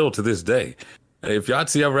still to this day. If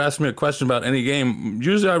Yahtzee ever asks me a question about any game,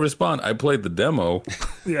 usually I respond, I played the demo.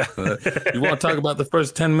 Yeah. You want to talk about the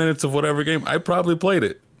first 10 minutes of whatever game? I probably played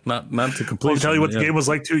it. Not to completion. I'll tell you what the game was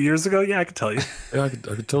like 2 years ago? Yeah, I could tell you. Yeah, I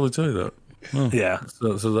could totally tell you that. Oh. Yeah.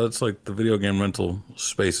 So that's like the video game rental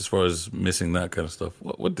space as far as missing that kind of stuff.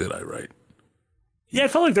 What did I write? Yeah, I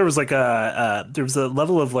felt like there was like there was a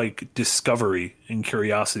level of like discovery and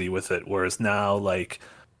curiosity with it, whereas now like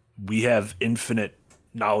we have infinite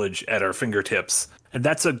knowledge at our fingertips, and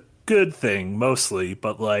that's a good thing mostly,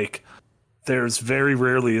 but like there's very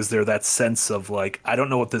rarely is there that sense of like, I don't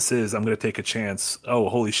know what this is, I'm going to take a chance. Oh,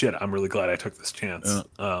 holy shit, I'm really glad I took this chance.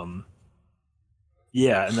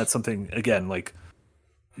 Yeah, and that's something, again, like,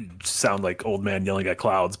 sound like old man yelling at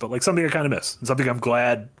clouds, but like something I kind of miss. Something I'm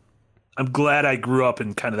glad I grew up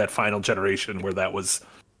in kind of that final generation where that was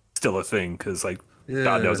still a thing, because like,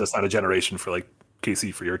 God knows that's not a generation for like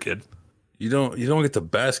Casey, for your kid. You don't get to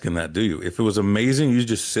bask in that, do you? If it was amazing, you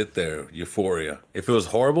just sit there, euphoria. If it was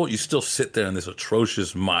horrible, you still sit there in this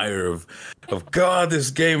atrocious mire of God, this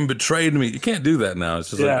game betrayed me. You can't do that now. It's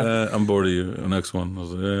just like, I'm bored of you. Next one. I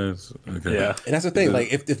was like, okay. Yeah, and that's the thing.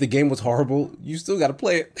 Like, if the game was horrible, you still got to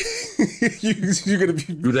play it. you're gonna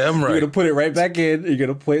be, you're damn right. You're gonna put it right back in. You're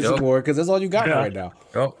gonna play it some more because that's all you got right now.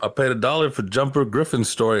 Oh, I paid $1 for Jumper Griffin's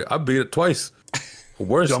story. I beat it twice.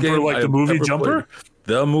 Worst Jumper, game like I've the movie ever Jumper. Played.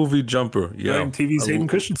 The movie Jumper, yeah. TV's Hayden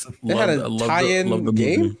Christensen. They had a tie-in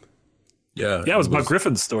game? Yeah. Yeah, it was about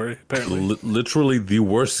Griffin's story, apparently. Literally the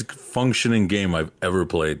worst functioning game I've ever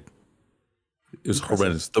played. It was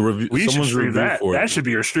horrendous. The review. We should stream that. For that should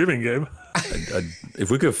be your streaming game. If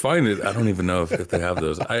we could find it, I don't even know if they have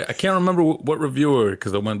those. I can't remember what reviewer,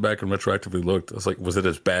 because I went back and retroactively looked. I was like, was it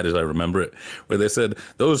as bad as I remember it? Where they said,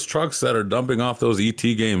 those trucks that are dumping off those ET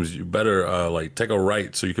games, you better like take a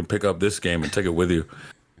right so you can pick up this game and take it with you.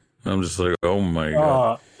 And I'm just like, oh my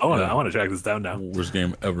God. I want to track this down now. Worst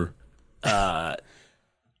game ever.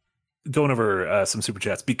 Going over some super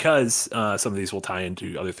chats, because some of these will tie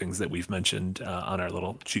into other things that we've mentioned on our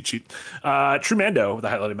little cheat sheet. True Mando, with a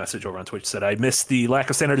highlighted message over on Twitch, said, I missed the lack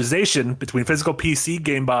of standardization between physical PC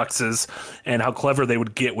game boxes and how clever they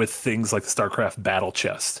would get with things like the StarCraft battle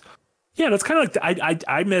chest. Yeah, that's kind of like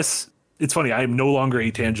I miss. It's funny, I am no longer a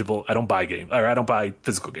tangible. I don't buy games, or I don't buy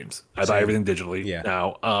physical games. I buy everything digitally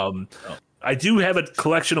now. I do have a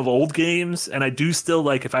collection of old games, and I do still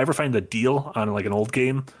like, if I ever find a deal on like an old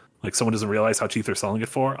game, like someone doesn't realize how cheap they're selling it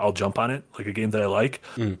for, I'll jump on it, like a game that I like.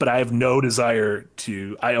 But I have no desire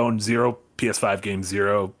to. I own 0 PS5 games,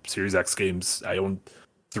 0 Series X games. I own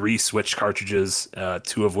 3 Switch cartridges,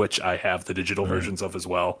 2 of which I have the digital versions of as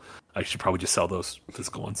well. I should probably just sell those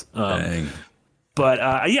physical ones. But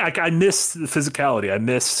I miss the physicality. I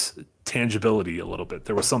miss tangibility a little bit.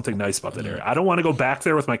 There was something nice about that era. I don't want to go back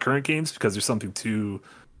there with my current games because there's something too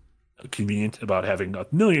convenient about having a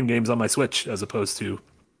million games on my Switch as opposed to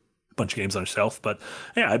a bunch of games on a shelf. But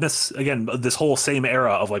yeah, I miss, again, this whole same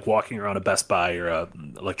era of like walking around a Best Buy or a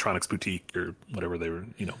electronics boutique or whatever they were,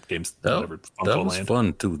 games. That was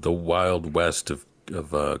fun too. The Wild West of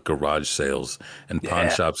garage sales and pawn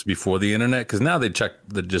shops before the internet, because now they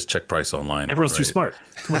just check price online. Everyone's too smart.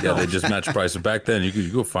 Yeah, they just match prices. Back then, you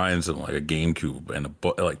could go find some like a GameCube and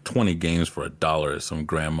like 20 games for $1 at some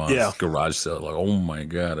grandma's garage sale. Like, oh my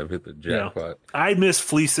God, I've hit the jackpot. Yeah. I miss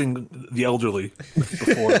fleecing the elderly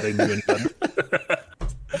before they knew any better.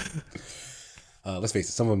 Let's face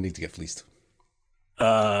it, some of them need to get fleeced.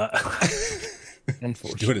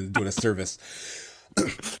 Unfortunately, doing a service.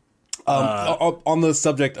 On the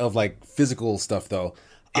subject of like physical stuff though,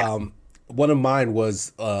 one of mine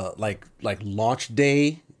was like launch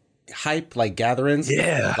day hype, like gatherings.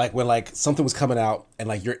 Yeah. Like when like something was coming out and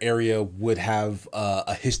like your area would have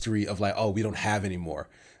a history of like, oh, we don't have anymore.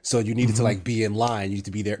 So you needed to like be in line. You need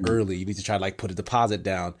to be there early. You need to try to like put a deposit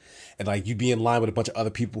down, and like you'd be in line with a bunch of other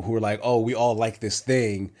people who were like, oh, we all like this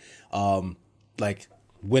thing. Like,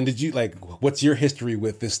 when did you like? What's your history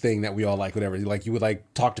with this thing that we all like? Whatever. Like you would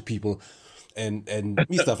like talk to people and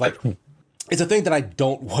stuff. Like, it's a thing that I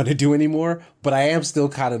don't want to do anymore, but I am still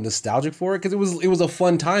kind of nostalgic for it because it was a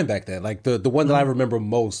fun time back then. Like the one that I remember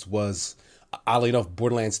most was, oddly enough,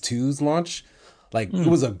 Borderlands 2's launch. Like it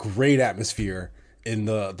was a great atmosphere in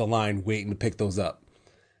the line waiting to pick those up.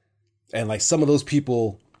 And like some of those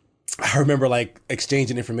people, I remember like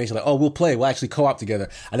exchanging information like, oh, we'll actually co-op together.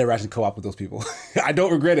 I never actually co-op with those people. I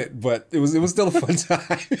don't regret it, but it was still a fun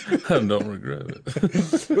time. I don't regret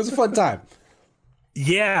it. It was a fun time.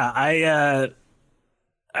 Yeah,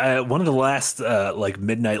 one of the last like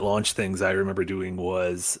midnight launch things I remember doing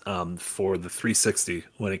was for the 360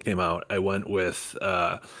 when it came out. I went with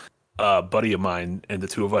a buddy of mine, and the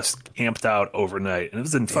two of us camped out overnight, and it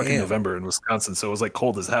was in fucking November in Wisconsin, so it was like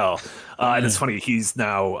cold as hell. And it's funny, he's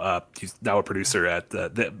now a producer at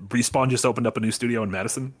the Respawn just opened up a new studio in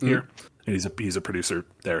Madison here, and he's a producer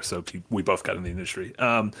there, so we both got in the industry.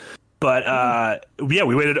 But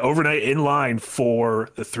we waited overnight in line for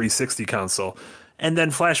the 360 console. And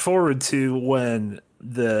then flash forward to when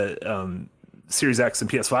the Series X and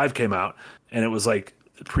PS5 came out, and it was like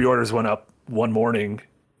pre-orders went up one morning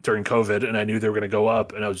during COVID, and I knew they were going to go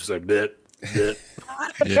up, and I was just like, bit. Yeah.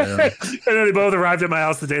 And then they both arrived at my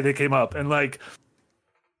house the day they came up, and like,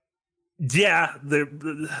 yeah,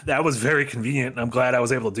 that was very convenient, and I'm glad I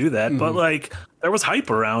was able to do that. But like, there was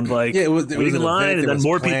hype around like waiting in line, and then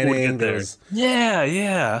more people would get there.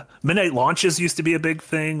 Yeah. Midnight launches used to be a big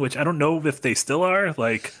thing, which I don't know if they still are.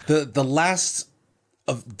 Like the last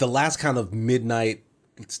kind of midnight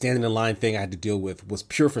standing in line thing I had to deal with was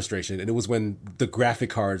pure frustration, and it was when the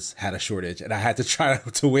graphic cards had a shortage, and I had to try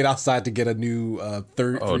to wait outside to get a new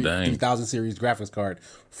 3000 series graphics card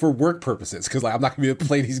for work purposes, because like I'm not gonna be able to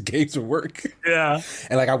play these games for work. Yeah,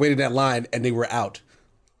 and like I waited in that line, and they were out,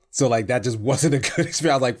 so like that just wasn't a good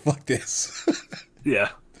experience. I was like, fuck this. Yeah,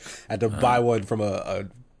 I had to buy one from a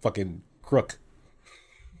fucking crook.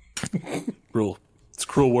 Cruel. It's a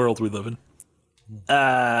cruel world we live in.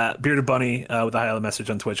 Bearded Bunny with a highlight message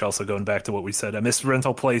on Twitch, also going back to what we said. I missed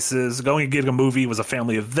rental places. Going to get a movie was a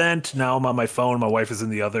family event. Now I'm on my phone. My wife is in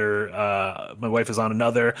the other. My wife is on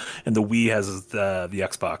another, and the Wii has the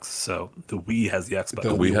Xbox. So the Wii has the Xbox. The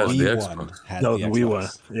Wii has the Xbox. No, the Wii one.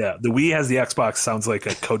 Yeah, the Wii has the Xbox. Sounds like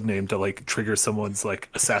a code name to like trigger someone's like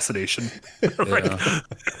assassination. Right? I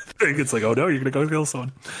think it's like, oh no, you're gonna go kill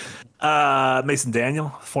someone. Mason Daniel,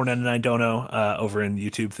 $4.99 dono over in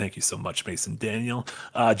YouTube. Thank you so much, Mason Daniel.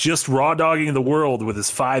 Just raw dogging the world with his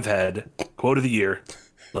 5-head quote of the year.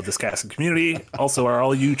 Love this cast and community. Also, are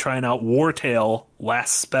all you trying out Wartail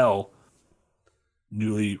Last Spell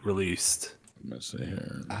newly released? Let's see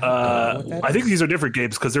here. I think these are different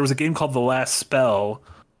games, because there was a game called The Last Spell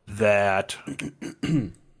that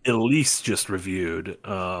Elise just reviewed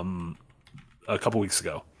a couple weeks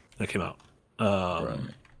ago. That came out. Right.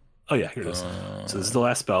 Oh yeah, here it is. So this is The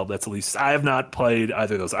Last Spell. That's at least. I have not played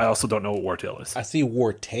either of those. I also don't know what Wartail is. I see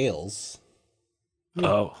Wartails.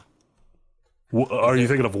 Oh. Are you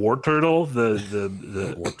thinking of War Turtle? The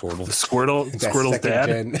Squirtle's dad?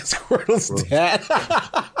 Squirtle's dad.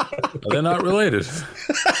 They're not related.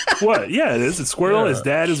 What? Yeah, it is. It's Squirtle. His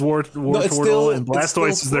dad is War Turtle, and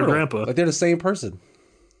Blastoise is their grandpa. Like they're the same person.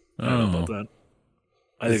 I don't know about that.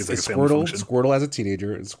 I think it's like a Squirtle. family function. Squirtle as a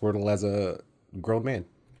teenager, and Squirtle as a grown man.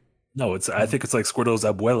 No, I think it's like Squirtle's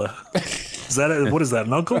abuela. Is that what is that?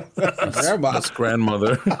 An uncle? That's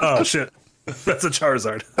grandmother. Oh shit. That's a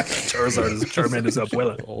Charizard. Charizard is Charmander's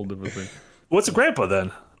abuela. All different thing. What's a grandpa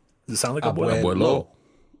then? Does it sound like abuela? Abuelo.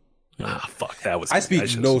 Ah, fuck. That was. I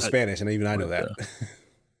speak no Spanish, and even I know that.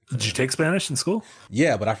 Did you take Spanish in school?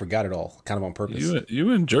 Yeah, but I forgot it all, kind of on purpose.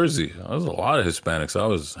 You in Jersey? There's a lot of Hispanics I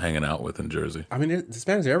was hanging out with in Jersey. I mean, the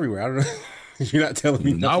Hispanics are everywhere. I don't know. You're not telling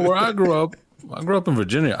me. Not where I grew up. I grew up in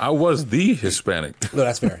Virginia. I was the Hispanic. No,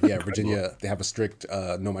 that's fair. Yeah, Virginia, they have a strict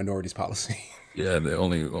no minorities policy. Yeah, they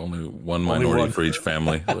only one minority for each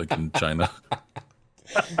family, like in China.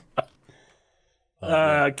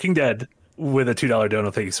 King Dead with a $2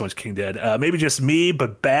 dono. Thank you so much, King Dead. Maybe just me,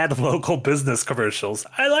 but bad local business commercials.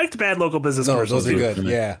 I liked bad local business commercials. Those are good.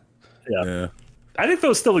 Yeah. I think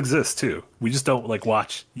those still exist too. We just don't like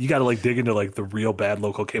watch. You got to like dig into like the real bad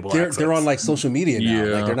local cable. They're on like social media now.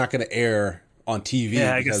 Yeah. Like they're not going to air on TV.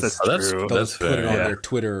 Yeah, I guess that's true. Those put it on their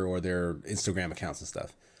Twitter or their Instagram accounts and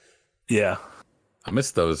stuff. Yeah. I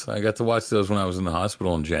missed those. I got to watch those when I was in the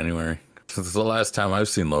hospital in January. So this is the last time I've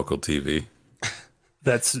seen local TV.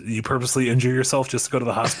 That's you purposely injure yourself just to go to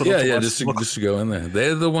the hospital? Yeah, just to go in there.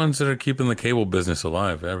 They're the ones that are keeping the cable business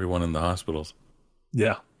alive. Everyone in the hospitals.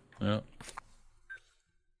 Yeah.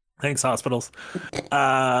 Thanks, hospitals.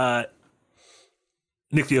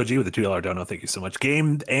 Nick DOG with a $2 dono. Thank you so much.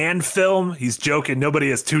 Game and film. He's joking.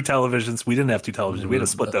 Nobody has two televisions. We didn't have two televisions. We had to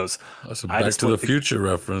split those. That's a Back to the Future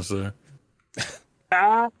reference there.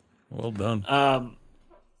 Well done.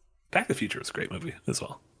 Back to the Future was a great movie as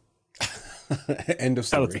well. End of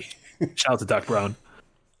story. Shout out to Doc Brown.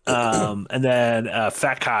 And then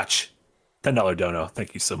Fat Koch $10 dono.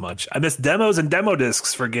 Thank you so much. I miss demos and demo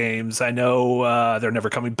discs for games. I know they're never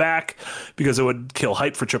coming back because it would kill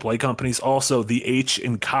hype for AAA companies. Also, the H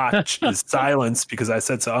in Koch is silenced because I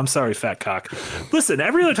said so. I'm sorry, Fat Cock. Listen,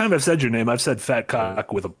 every other time I've said your name, I've said Fat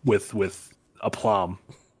Cock with aplomb.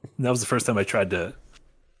 And that was the first time I tried to.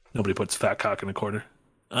 Nobody puts Fat Cock in a corner.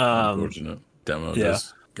 Unfortunate demo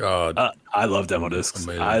disc. God, I love demo discs.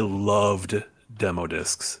 Amazing. I loved demo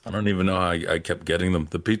discs. I don't even know how I kept getting them.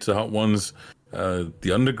 The Pizza Hut ones,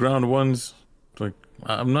 the underground ones. Like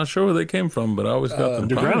I'm not sure where they came from, but I always got them.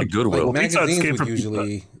 Probably Goodwill. Like magazines would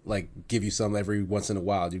usually like give you some every once in a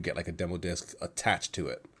while. You'd get like a demo disc attached to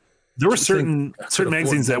it. There were certain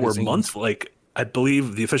magazines that were months. Like I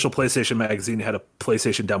believe the official PlayStation magazine had a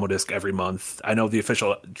PlayStation demo disc every month. I know the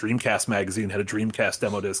official Dreamcast magazine had a Dreamcast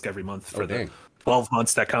demo disc every month for the 12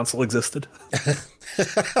 months that console existed.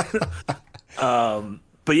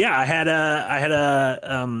 But yeah, I had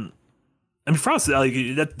a I mean, Frost, like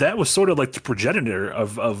that was sort of like the progenitor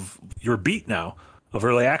of your beat now, of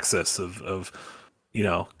early access, of you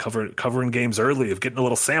know, covering games early, of getting a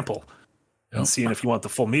little sample and seeing if you want the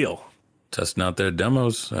full meal. Testing out their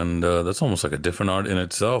demos, and that's almost like a different art in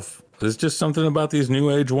itself. There's just something about these new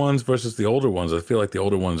age ones versus the older ones. I feel like the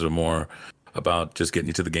older ones are more about just getting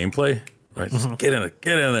you to the gameplay, right? Just get in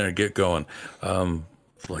there and get going.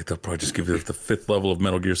 Like they'll probably just give you the 5th level of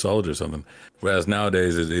Metal Gear Solid or something. Whereas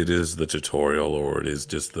nowadays it is the tutorial, or it is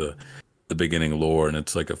just the beginning lore, and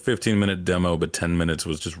it's like a 15-minute demo, but 10 minutes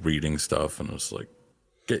was just reading stuff, and it was like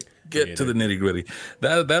get to the nitty gritty.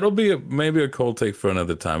 That'll be maybe a cold take for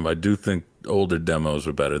another time. I do think older demos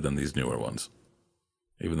are better than these newer ones,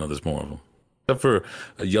 even though there's more of them. Except for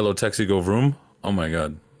a Yellow Taxi Go Vroom. Oh my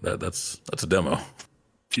god, that's a demo.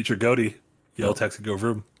 Future Goaty, Yellow Taxi Go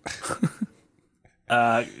Vroom.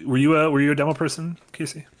 Were you a demo person,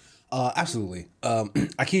 Casey? Absolutely.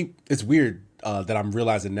 It's weird that I'm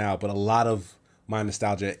realizing now, but a lot of my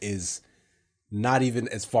nostalgia is not even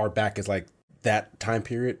as far back as like that time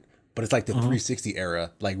period, but it's like the 360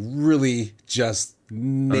 era, like really just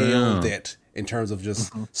nailed it in terms of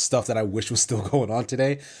just stuff that I wish was still going on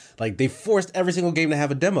today. Like they forced every single game to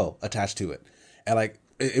have a demo attached to it. And like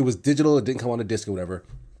it was digital, it didn't come on a disc or whatever,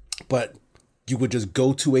 but you would just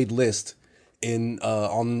go to a list on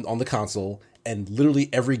the console, and literally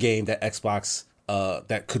every game that Xbox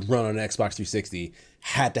that could run on an Xbox 360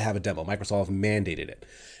 had to have a demo. Microsoft mandated it.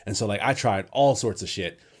 And so like I tried all sorts of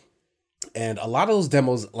shit. And a lot of those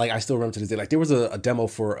demos, like I still remember to this day, like there was a demo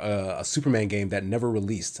for a Superman game that never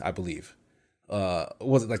released, I believe.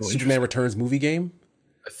 Was it like Superman Returns movie game?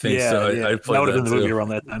 I think so. I played that would have been the movie around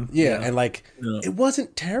that time. Yeah, and like it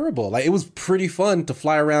wasn't terrible. Like it was pretty fun to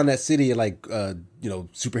fly around that city and like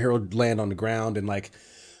superhero land on the ground, and like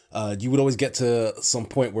you would always get to some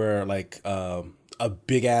point where like a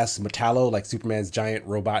big ass Metallo, like Superman's giant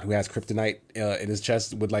robot who has kryptonite in his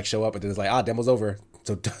chest, would like show up, and then it's like demo's over.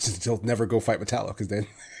 So he'll never go fight Metallo because then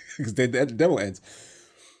the demo ends.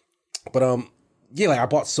 But yeah, like I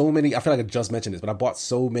bought so many. I feel like I just mentioned this, but I bought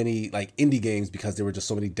so many like indie games because there were just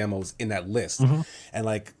so many demos in that list. And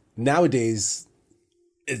like nowadays,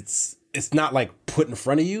 it's not like put in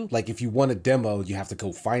front of you. Like if you want a demo, you have to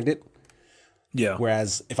go find it. Yeah.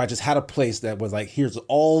 Whereas if I just had a place that was like, here's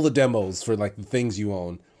all the demos for like the things you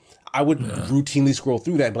own, I would routinely scroll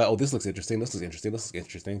through that and be like, oh, this looks interesting. This looks interesting. This looks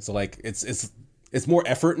interesting. So like it's more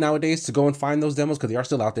effort nowadays to go and find those demos because they are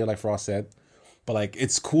still out there, like Frost said. But like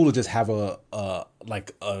it's cool to just have a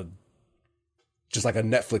Netflix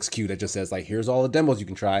queue that just says like, here's all the demos you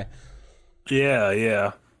can try.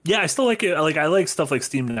 Yeah. I still like it. Like I like stuff like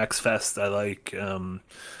Steam Next Fest. I like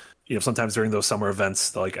sometimes during those summer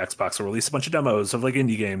events, like Xbox will release a bunch of demos of like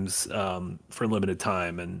indie games for a limited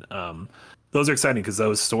time, and those are exciting because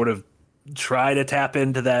those sort of try to tap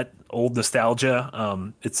into that old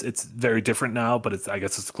nostalgia. It's very different now, but I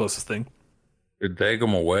guess it's the closest thing. They take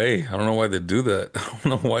them away. I don't know why they do that. I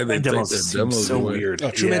don't know why they take their demos so away. weird.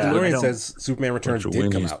 True Mandalorian says Superman Returns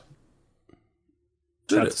did come out.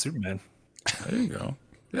 Shout out to Superman. There you go.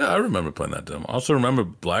 Yeah, I remember playing that demo. I also remember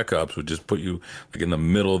Black Ops would just put you like in the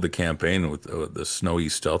middle of the campaign with the snowy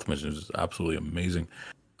stealth missions. It was absolutely amazing.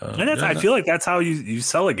 And I feel like that's how you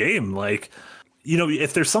sell a game. Like,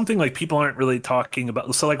 if there's something like people aren't really talking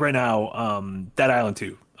about. So like right now, Dead Island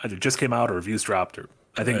 2 either just came out or reviews dropped, or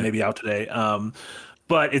I think maybe out today.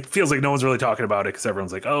 But it feels like no one's really talking about it because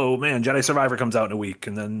everyone's like, oh man, Jedi Survivor comes out in a week,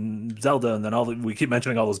 and then Zelda, and then we keep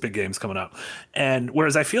mentioning all those big games coming out. And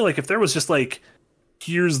whereas I feel like if there was just like,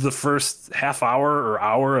 here's the first half hour or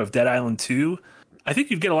hour of Dead Island 2, I think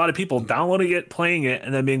you'd get a lot of people downloading it, playing it,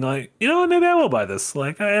 and then being like, you know what, maybe I will buy this.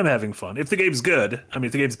 Like, I am having fun. If the game's good. I mean,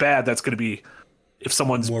 if the game's bad, that's going to be, if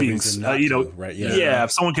someone's More being, reason not to, right? Yeah,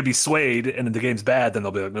 if someone could be swayed and the game's bad, then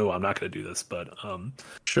they'll be like, no, I'm not going to do this. But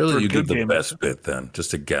surely you get the best bit then,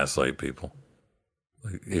 just to gaslight people.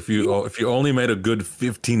 Like if you only made a good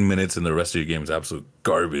 15 minutes and the rest of your game is absolute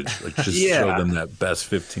garbage, like just show them that best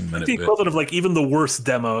 15-minute the bit. equivalent of like even the worst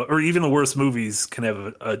demo or even the worst movies can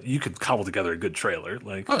have you could cobble together a good trailer.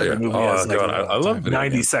 Like movie has I love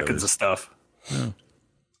 90 seconds of stuff. Yeah.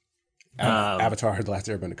 Avatar: The Last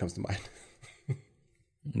Airbender comes to mind.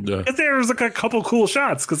 Yeah. There's like a couple cool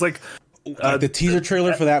shots because like the teaser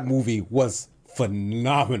trailer for that movie was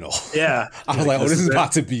phenomenal. Yeah, I was like, "Oh, this is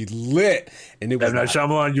about to be lit," and it was. Not.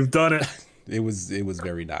 Shyamalan, you've done it. It was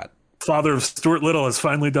very not. Father of Stuart Little has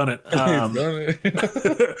finally done it. Red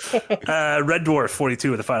Dwarf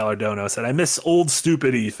 42 with the final Ardono said, "I miss old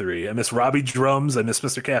stupid E3. I miss Robbie Drums. I miss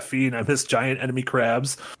Mr. Caffeine. I miss giant enemy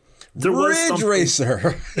crabs." Ridge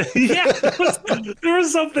Racer. Yeah, there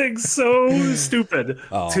was something so stupid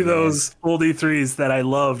to those old E3s that I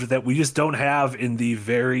loved that we just don't have in the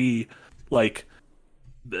very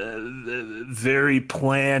very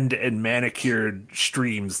planned and manicured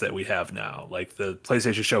streams that we have now, like the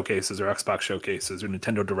PlayStation showcases or Xbox showcases or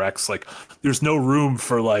Nintendo Directs. Like, there's no room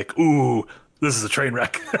for like, ooh, this is a train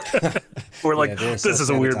wreck, or like this is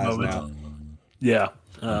a weird moment. Now. Yeah,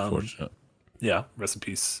 unfortunate. Yeah, rest in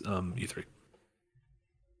peace, E3.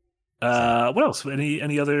 What else?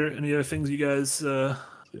 Any other things you guys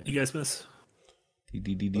miss?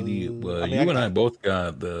 Well, you and I both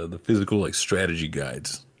got the physical like strategy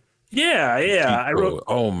guides. Yeah. I wrote.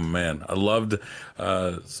 Oh man, I loved.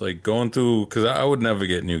 It's like going through because I would never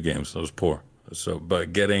get new games. I was poor. So,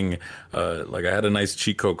 but getting like I had a nice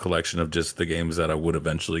cheat code collection of just the games that I would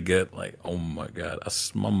eventually get. Like, oh my god,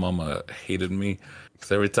 my mama hated me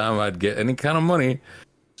because every time I'd get any kind of money,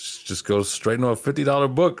 she just goes straight into a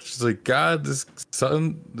 $50 book. She's like, God,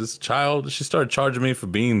 this child. She started charging me for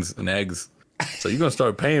beans and eggs. So you're gonna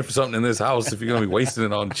start paying for something in this house if you're gonna be wasting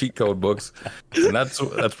it on cheat code books, and that's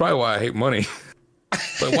probably why I hate money.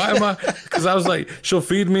 Like, why am I? Because I was like, she'll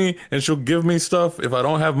feed me and she'll give me stuff if I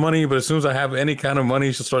don't have money, but as soon as I have any kind of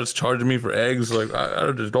money, she'll start charging me for eggs. Like,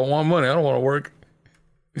 I just don't want money. I don't want to work.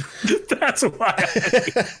 That's why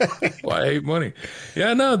I hate money.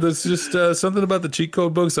 Yeah, no, there's just something about the cheat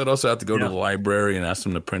code books. I'd also have to go to the library and ask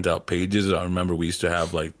them to print out pages. I remember we used to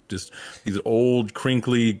have like just these old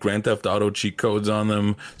crinkly Grand Theft Auto cheat codes on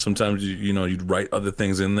them. Sometimes you'd write other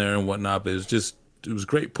things in there and whatnot, but it was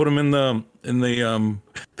great. Put them in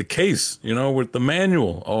the case, with the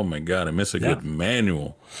manual. Oh my god, I miss a good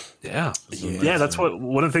manual. Yeah. That's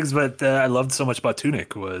one of the things that I loved so much about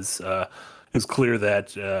Tunic was. It was clear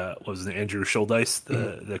that Andrew Schuldice,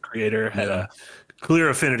 the creator, had a clear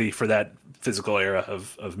affinity for that physical era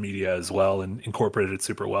of media as well, and incorporated it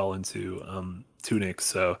super well into Tunic.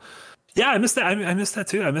 So, yeah, I miss that. I miss that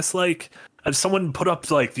too. I miss someone put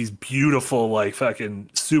up like these beautiful like fucking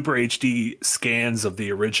super HD scans of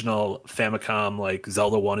the original Famicom like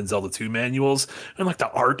Zelda 1 and Zelda 2 manuals, and like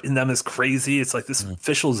the art in them is crazy. It's like this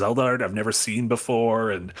official Zelda art I've never seen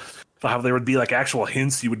before, and how there would be like actual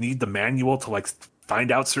hints. You would need the manual to like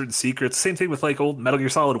find out certain secrets. Same thing with like old Metal Gear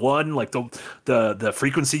Solid 1. Like the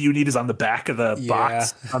frequency you need is on the back of the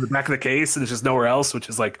box, on the back of the case, and it's just nowhere else, which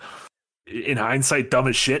is like in hindsight dumb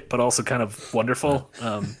as shit, but also kind of wonderful.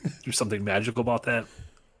 There's something magical about that.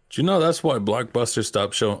 Do you know that's why Blockbuster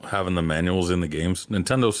stopped having the manuals in the games?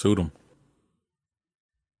 Nintendo sued them.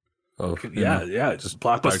 Oh, yeah. Just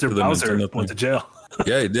Blockbuster Bowser went to jail.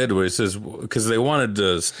 Yeah, he did. Where it says because they wanted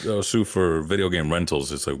to sue for video game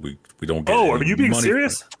rentals. It's like we don't get. Oh, are you being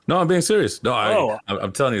serious? No, I'm being serious. No,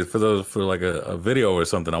 I'm telling you, for like a video or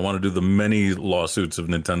something, I want to do the many lawsuits of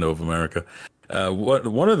Nintendo of America.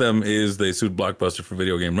 One of them is they sued Blockbuster for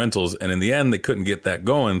video game rentals, and in the end, they couldn't get that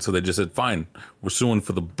going, so they just said, "Fine, we're suing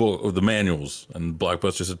for the book or the manuals." And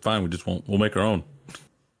Blockbuster said, "Fine, we'll make our own."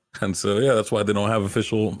 And so that's why they don't have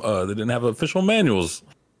official. They didn't have official manuals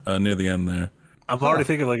near the end there. I'm already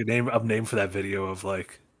thinking of like a name for that video of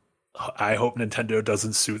like, I hope Nintendo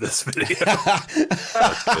doesn't sue this video.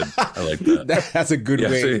 That's good. I like that. That's a good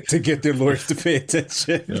way to get their lawyers to pay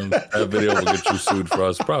attention. That video will get you sued for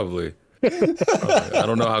us, probably. I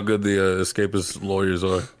don't know how good the escapist lawyers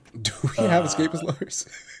are. Do we have escapist lawyers?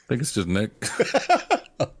 I think it's just Nick.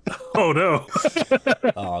 Oh no!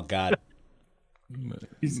 Oh god!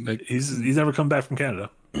 He's never come back from Canada.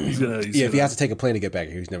 If he has to take a plane to get back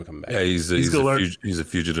here, he's never coming back. Yeah, he's a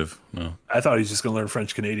fugitive. No, I thought he's just gonna learn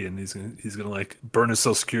French Canadian. He's gonna like burn his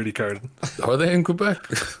Social Security card. Are they in Quebec?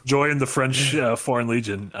 Join the French Foreign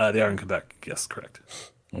Legion. They are in Quebec. Yes, correct.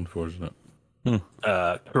 Unfortunate.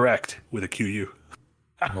 Correct with a QU.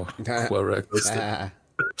 Oh, correct.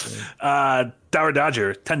 Dower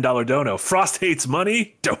Dodger, $10 dono. Frost hates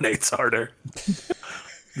money, donates harder.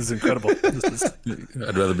 This is incredible.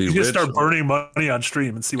 I'd rather be you rich. Just start burning money on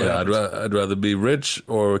stream and see what happens. I'd rather be rich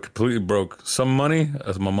or completely broke. Some money,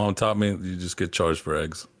 as my mom taught me, you just get charged for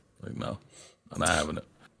eggs. Like, no, I'm not having it.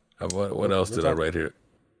 What else did I write here?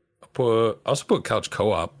 I also put couch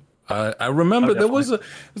co-op. I remember there was it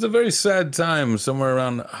was a very sad time somewhere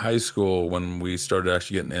around high school when we started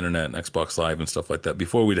actually getting internet and Xbox Live and stuff like that.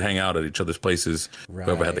 Before we'd hang out at each other's places,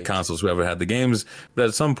 whoever had the consoles, whoever had the games. But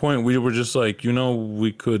at some point we were just like,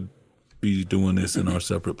 we could be doing this in our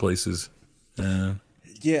separate places.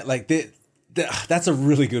 Yeah, like that's a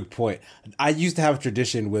really good point. I used to have a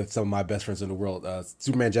tradition with some of my best friends in the world.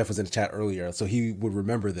 Superman Jeff was in the chat earlier, so he would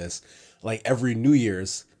remember this. Like every New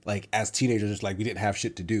Year's, like as teenagers, just like we didn't have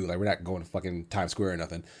shit to do. Like we're not going to fucking Times Square or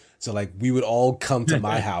nothing. So like we would all come to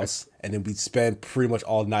my house and then we'd spend pretty much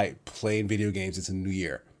all night playing video games into the new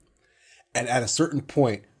year. And at a certain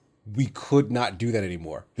point, we could not do that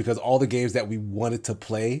anymore because all the games that we wanted to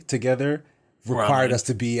play together required us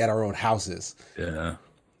to be at our own houses. Yeah.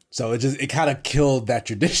 So it kind of killed that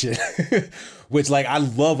tradition, which like I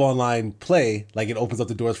love online play. Like it opens up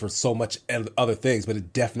the doors for so much other things, but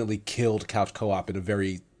it definitely killed couch co-op in a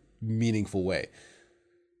very meaningful way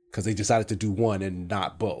because they decided to do one and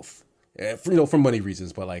not both, for money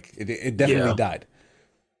reasons. But like it definitely died.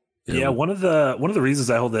 Yeah, one of the reasons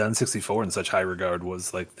I hold the N64 in such high regard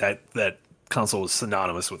was like that console was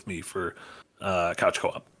synonymous with me for couch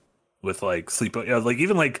co-op. With like sleep, like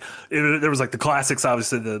even like there was like the classics,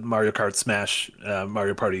 obviously the Mario Kart, Smash,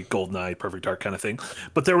 Mario Party, GoldenEye, Perfect Dark kind of thing.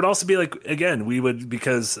 But there would also be like, again, we would,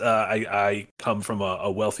 because I come from a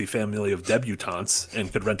wealthy family of debutantes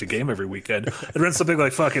and could rent a game every weekend. I'd rent something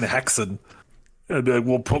like fucking Hexen. I'd be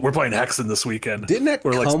like, we're playing Hexen this weekend. Didn't that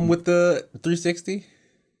come with the 360?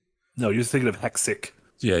 No, you're thinking of Hexic.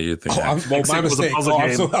 Yeah, you think. My mistake.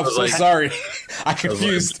 I'm so sorry. I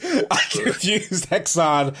confused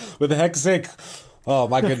Hexon with Hexic. Oh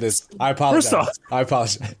my goodness. I apologize.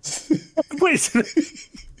 Wait.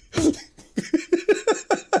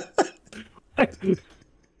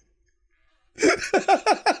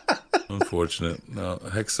 Unfortunate. No,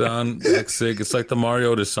 Hexic. It's like the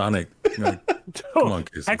Mario to Sonic. Come on,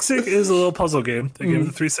 kids. Hexic is a little puzzle game. They gave it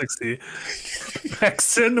the 360.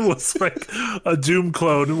 Hexen was like a Doom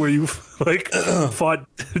clone where you like fought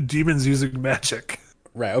demons using magic.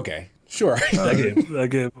 Right. Okay. Sure. That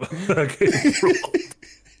game ruled.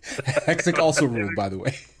 Hexic also ruled, by the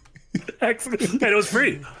way. Hexic, and it was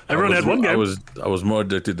free. Everyone had one game. I was more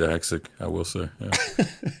addicted to Hexic, I will say. Yeah.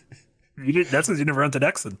 You did. That's because you never rented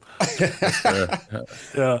Hexen.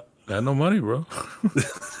 Yeah. I had no money, bro.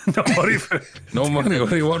 No money. No money.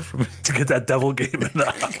 What do you want from me? To get that devil game in the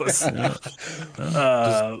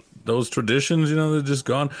house. Those traditions, they're just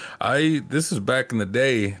gone. This is back in the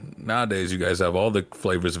day. Nowadays, you guys have all the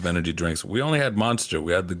flavors of energy drinks. We only had Monster.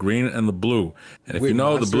 We had the green and the blue. And if the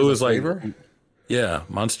blue is like flavor? Yeah,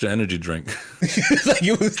 Monster energy drink. Like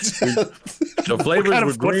it was the flavors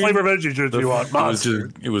were green. What flavor of energy drink do you want?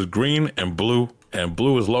 Monster. It was green and blue. And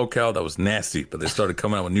blue was low cal. That was nasty. But they started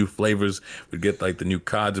coming out with new flavors. We'd get like the new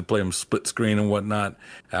CODs and play them split screen and whatnot.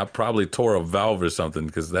 I probably tore a valve or something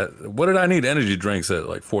because what did I need energy drinks at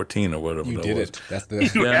like 14 or whatever? You did was. it. That's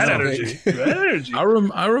you had energy. You had energy.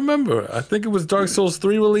 I remember. I think it was Dark Souls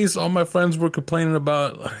 3 release. All my friends were complaining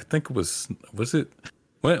about. I think it was it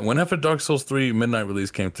whenever Dark Souls 3 midnight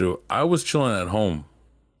release came through. I was chilling at home,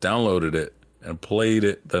 downloaded it, and played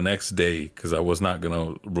it the next day because I was not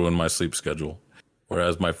gonna ruin my sleep schedule.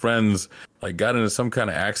 Whereas my friends like got into some kind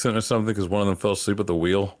of accident or something because one of them fell asleep at the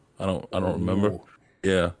wheel. I don't remember.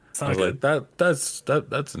 Yeah, I was like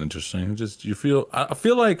that's an interesting. Just I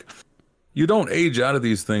feel like you don't age out of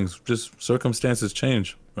these things. Just circumstances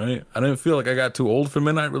change, right? I didn't feel like I got too old for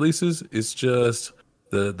midnight releases. It's just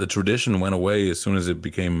the tradition went away as soon as it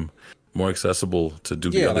became more accessible to do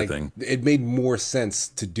the other thing. It made more sense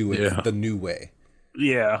to do it the new way.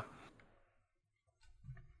 Yeah.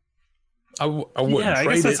 I wouldn't I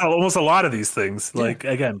guess that's almost a lot of these things. Like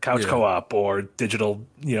again, couch co-op or digital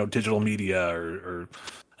media or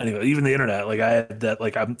anyway, even the internet. Like I had that.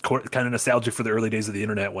 Like I'm kind of nostalgic for the early days of the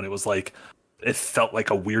internet when it was like it felt like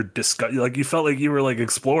a weird discussion. Like you felt like you were like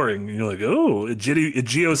exploring. You're like, oh, a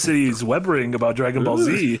GeoCities web ring about Dragon Ball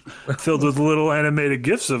Z, filled with little animated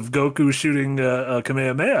gifs of Goku shooting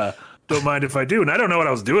Kamehameha. Don't mind if I do. And I don't know what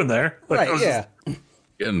I was doing there. Like, right?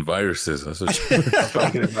 Getting viruses. I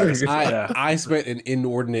spent an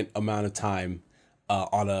inordinate amount of time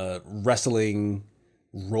on a wrestling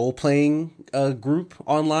role-playing group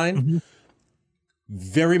online. Mm-hmm.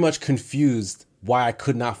 Very much confused why I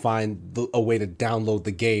could not find a way to download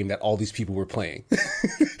the game that all these people were playing.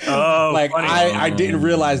 Like I didn't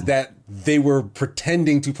realize that they were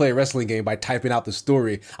pretending to play a wrestling game by typing out the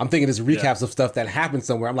story. I'm thinking it's recaps of stuff that happened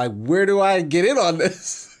somewhere. I'm like, where do I get in on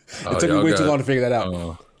this? It took me way too long to figure that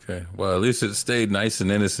out. Okay, well, at least it stayed nice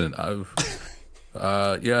and innocent. Growing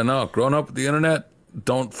up with the internet,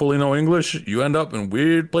 don't fully know English, you end up in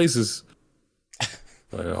weird places.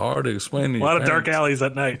 Hard to explain to a lot of dark alleys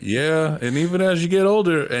at night. Yeah, and even as you get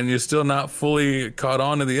older and you're still not fully caught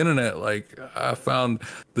on to the internet, like I found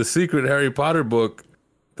the secret Harry Potter book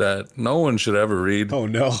that no one should ever read. Oh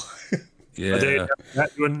no. Yeah. Are they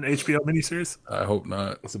not doing an HBO miniseries? I hope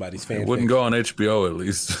not. Somebody's fan. It wouldn't go on HBO at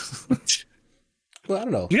least. Well, I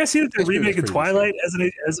don't know. You guys see that they're remaking Twilight as a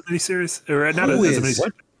miniseries? Or not as a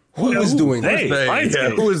miniseries? Who is doing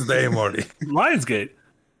that? Who is they, Marty? Lionsgate.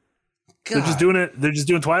 God. They're just doing it. They're just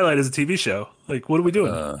doing Twilight as a TV show. Like, what are we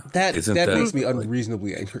doing? That makes me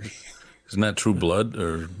unreasonably angry. Isn't that True Blood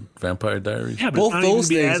or Vampire Diaries? Yeah, but both those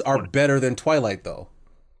things are better than Twilight, though.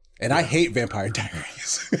 And I hate Vampire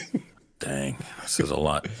Diaries. Dang, that says a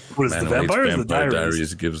lot. What is the Vampires? Vampire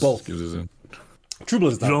Diaries gives us in. True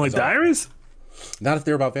Blood is not. You don't like Diaries? Not if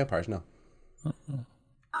they're about vampires. No. What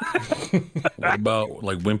about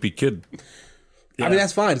like Wimpy Kid? Yeah. I mean,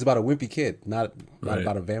 that's fine. It's about a wimpy kid, not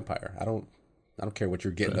about a vampire. I don't care what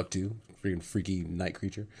you're getting up to, freaky night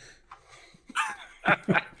creature.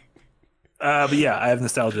 But yeah, I have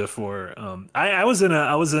nostalgia for. I was in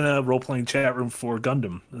a role playing chat room for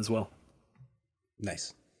Gundam as well.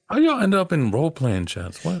 Nice. How y'all end up in role playing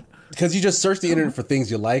chats? What? Because you just search the internet for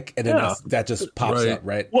things you like, and then that just pops up,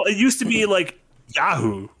 right? Well, it used to be like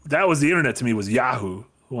Yahoo. That was the internet to me. Was Yahoo.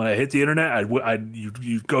 When I hit the internet,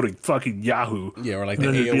 you'd go to fucking Yahoo. Yeah, or like the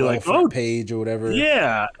AOL front page or whatever.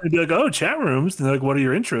 Yeah. It'd be like, oh, chat rooms. And they're like, what are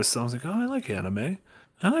your interests? I was like, oh, I like anime.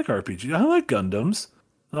 I like RPG. I like Gundams.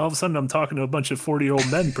 And all of a sudden, I'm talking to a bunch of 40-year-old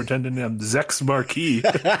men pretending I'm Zex Marquis.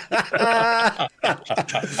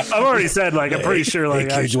 I've already said, like, I'm pretty sure, like,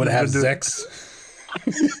 hey, kids, you want to have Zex?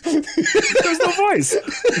 There's no voice.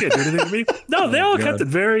 You can't do anything to me. No, they all kept it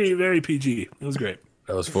very, very PG. It was great.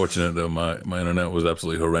 I was fortunate though. My internet was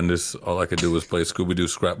absolutely horrendous. All I could do was play Scooby-Doo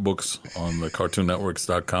scrapbooks on the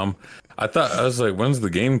cartoonnetworks.com. I was like, when's the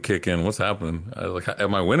game kick in? What's happening? I was like,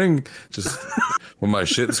 am I winning? Just with my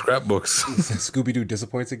shit scrapbooks. Scooby-Doo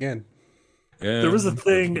disappoints again. Yeah. There was a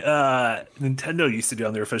thing Nintendo used to do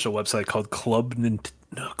on their official website called Club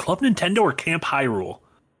Nintendo or Camp Hyrule.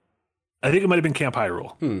 I think it might have been Camp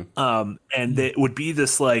Hyrule. And it would be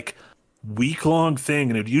this like week-long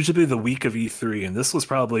thing, and it would usually be the week of E3, and this was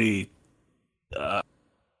probably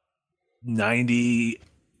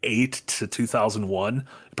 98 to 2001.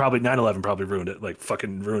 Probably 9/11 probably ruined it, like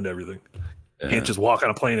fucking ruined everything. Yeah. Can't just walk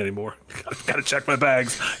on a plane anymore. Gotta check my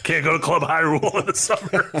bags. Can't go to Club Hyrule in the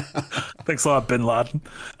summer. Thanks a lot, Bin Laden.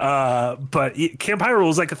 But Camp Hyrule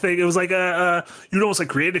was like a thing. It was like you'd almost like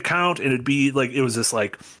create an account, and it'd be like it was this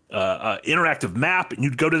like interactive map, and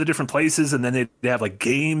you'd go to the different places, and then they'd have like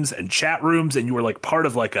games and chat rooms, and you were like part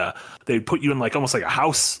of like they'd put you in like almost like a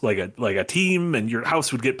house, like a team, and your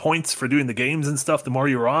house would get points for doing the games and stuff the more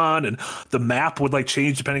you were on, and the map would like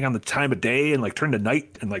change depending on the time of day and like turn to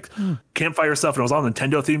night and like campfire stuff, and it was all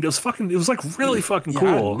Nintendo themed. It was like really fucking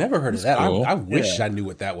cool. I've never heard of that. Cool. I wish I knew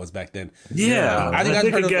what that was back then. Yeah, I think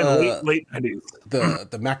I've heard again, of late 90s.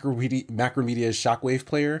 the Macromedia Shockwave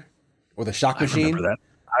player or the Shock Machine. I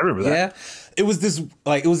remember that. Yeah, it was this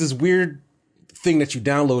weird thing that you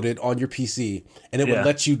downloaded on your PC, and it would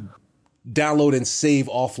let you download and save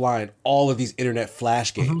offline all of these internet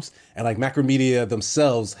flash games. And like Macromedia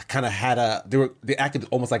themselves kind of had they acted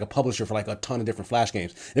almost like a publisher for like a ton of different flash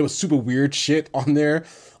games. And it was super weird shit on there.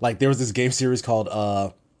 Like there was this game series called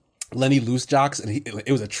Lenny Loose Jocks, and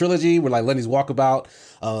it was a trilogy where like Lenny's Walkabout,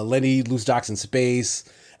 Lenny Loose Jocks in Space,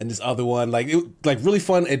 and this other one, like really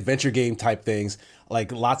fun adventure game type things.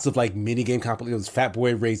 Like lots of like mini game compilations. Fat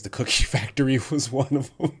Boy Raids the Cookie Factory was one of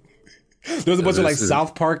them. There was a bunch of like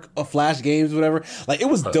South Park Flash games, whatever. Like it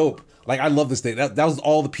was dope. Like I love this thing. That was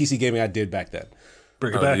all the PC gaming I did back then.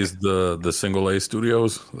 Bring it back. These the single A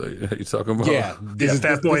studios that you talking about? Yeah, this is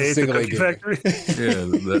Fat Boy ate the single A Cookie Factory. Yeah,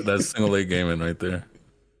 that's single A gaming right there.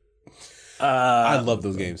 I love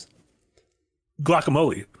those games.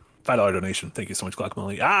 Guacamole. $5 donation. Thank you so much,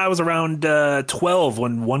 Guacamole. I was around 12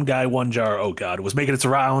 when One Guy, One Jar, oh God, was making its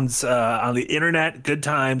rounds on the internet. Good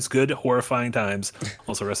times, good horrifying times.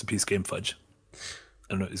 Also, rest in peace, Game Fudge.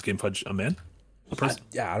 I don't know, is Game Fudge a man? A person?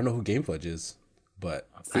 I don't know who Game Fudge is, but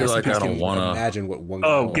I feel like I don't want to imagine what One Guy,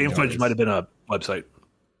 Oh, One Game Jar Fudge is. might have been a website.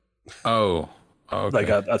 Oh, Oh, like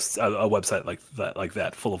okay. a website like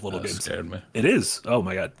that, full of little That games. scared me. It is. Oh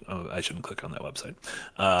my god. Oh, I shouldn't click on that website.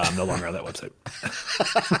 I'm no longer on that website.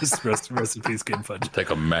 rest in peace, Game Fudge. Take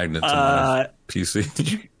a magnet to my PC.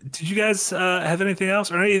 Did you guys have anything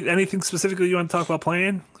else or anything specifically you want to talk about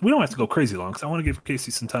playing? We don't have to go crazy long because I want to give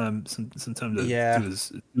Casey some time to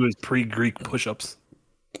do his pre-Greek push-ups.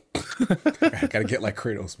 I gotta get like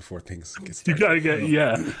Kratos before things get started. You gotta get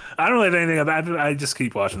I don't really have anything about it. I just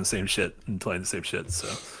keep watching the same shit and playing the same shit. So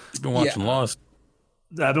You've been watching Lost.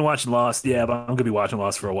 I've been watching Lost, but I'm gonna be watching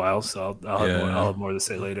Lost for a while, so I'll have more to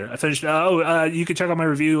say later. I finished. You can check out my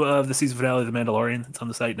review of the season finale of The Mandalorian. It's on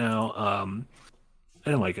the site now. I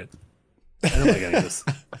didn't like it. I don't like any of this.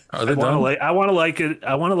 Are they done? I want to like it.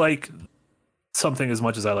 I want to like something as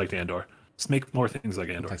much as I liked Andor. Just make more things like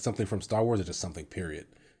Andor. Like something from Star Wars or just something, period?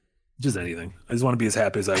 Just anything. I just want to be as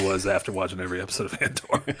happy as I was after watching every episode of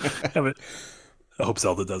Andor. I hope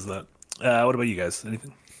Zelda does that. What about you guys?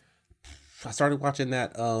 Anything? I started watching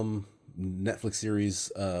that Netflix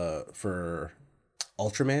series for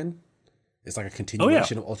Ultraman. It's like a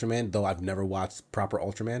continuation of Ultraman, though I've never watched proper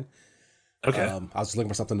Ultraman. Okay. I was just looking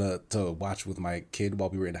for something to watch with my kid while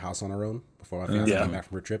we were in the house on our own before my fiance got back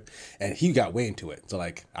from her trip, and he got way into it. So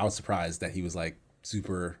like, I was surprised that he was like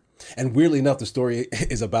super. And weirdly enough, the story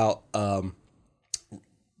is about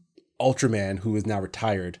Ultraman, who is now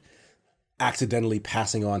retired, accidentally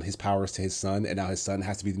passing on his powers to his son, and now his son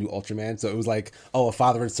has to be the new Ultraman. So it was like, oh, a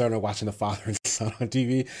father and son are watching a father and son on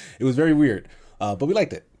TV. It was very weird, but we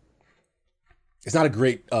liked it. It's not a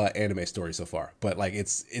great anime story so far, but like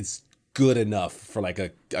it's good enough for like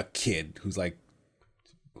a kid who's like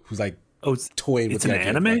toying with an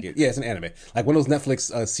anime. Yeah, it's an anime, like one of those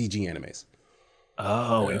Netflix CG animes.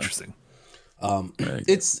 Oh, interesting.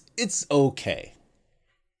 It's okay.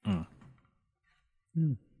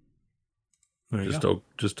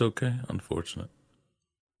 Just okay. Unfortunate.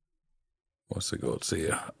 What's it go? Let's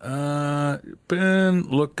see. Been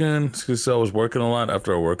looking because I was working a lot.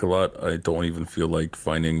 After I work a lot, I don't even feel like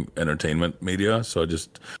finding entertainment media, so I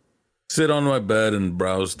just sit on my bed and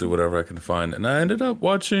browse through whatever I can find. And I ended up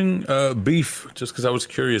watching Beef just because I was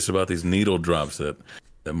curious about these needle drops that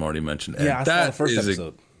Marty mentioned. And I saw the first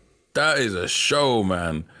episode. That is a show,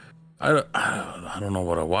 man. I don't know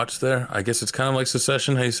what I watched there. I guess it's kind of like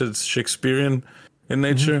Succession. How you said it's Shakespearean in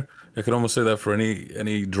nature. I could almost say that for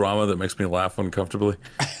any drama that makes me laugh uncomfortably.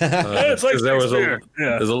 It's like Shakespeare.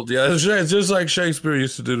 It's just like Shakespeare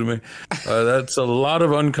used to do to me. That's a lot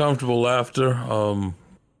of uncomfortable laughter. A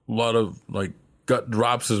lot of like gut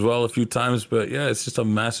drops as well a few times. But yeah, it's just a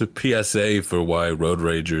massive PSA for why road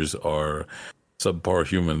ragers are subpar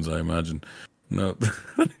humans, I imagine. No,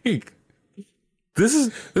 this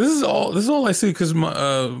is all I see because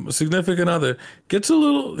my significant other gets a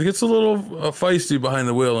little feisty behind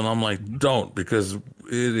the wheel, and I'm like, don't, because it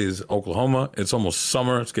is Oklahoma. It's almost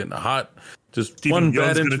summer. It's getting hot. Just Stephen one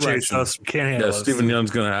Young's bad gonna chase us. We can't handle us. Stephen Young's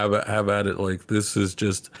gonna have at it. Like, this is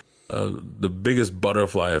just the biggest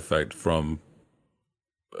butterfly effect from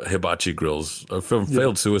hibachi grills, or from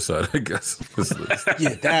failed suicide, I guess.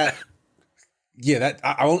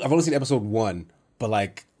 I've only seen episode 1, but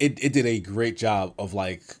like it did a great job of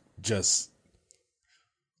like just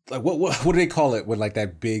like what do they call it when like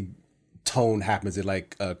that big tone happens in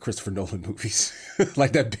like Christopher Nolan movies,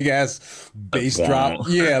 like that big ass bass drop.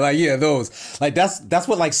 Those, like that's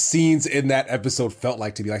what like scenes in that episode felt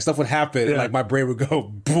like to me. Like stuff would happen, and like my brain would go,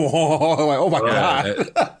 boom, like, oh my god,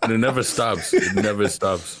 and it never stops. It never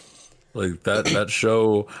stops. Like that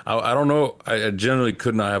show, I don't know. I generally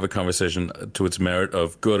could not have a conversation to its merit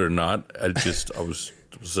of good or not. I was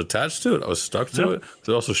attached to it. I was stuck to it.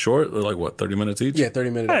 They're also short. They're like what, 30 minutes each? Yeah,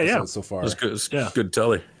 30-minute episodes so far. It's good. It's good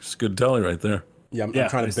telly. It's good telly right there. Yeah, I'm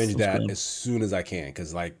trying to binge that as soon as I can,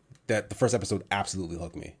 because like the first episode absolutely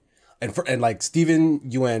hooked me. And like Steven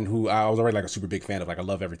Yeun, who I was already like a super big fan of. Like I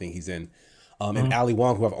love everything he's in. And Ali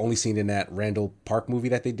Wong, who I've only seen in that Randall Park movie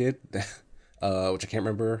that they did, which I can't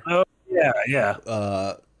remember. Yeah.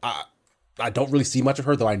 I don't really see much of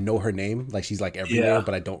her, though I know her name. Like she's like everywhere,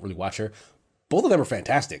 but I don't really watch her. Both of them are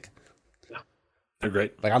fantastic. Yeah. They're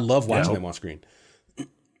great. Like I love watching them on screen.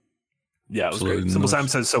 Yeah, it was great. Simple Simon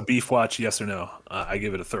says, so Beef watch, yes or no? I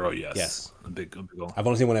give it a thorough yes. Yes. A big goal. I've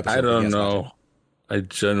only seen one episode. I don't know. I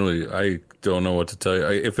don't know what to tell you.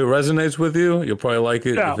 If it resonates with you, you'll probably like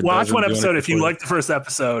it. Yeah, watch one episode. If you like the first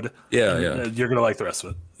episode, you're going to like the rest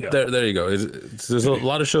of it. Yeah. There you go. There's a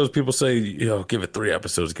lot of shows people say, give it 3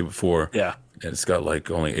 episodes, give it 4. Yeah. And it's got like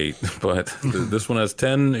only 8. But this one has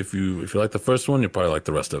 10. If you like the first one, you'll probably like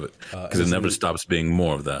the rest of it. Because it never stops being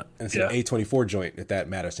more of that. And it's an A24 joint, if that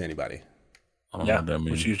matters to anybody. I don't know what that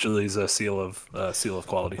means. Which usually is a seal of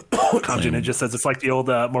quality. Kanji Ninja says it's like the old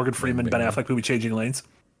Morgan Freeman, Ben Affleck movie, Changing Lanes.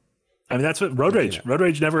 I mean, that's what Road Rage. Road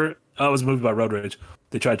Rage never. Oh, it was a movie about road rage.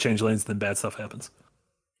 They try to change lanes, then bad stuff happens.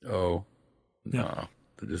 Oh, no,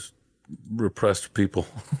 they're just repressed people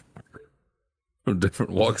from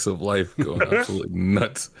different walks of life going absolutely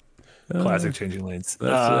nuts. Classic Changing Lanes.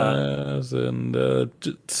 And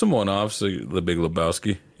some one-offs, The Big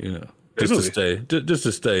Lebowski, just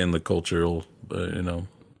to stay in the cultural,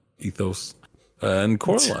 ethos, and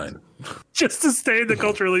Coraline. Just to stay in the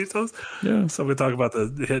cultural ethos. Yeah. So we talk about the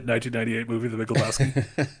hit 1998 movie, The Big Lebowski.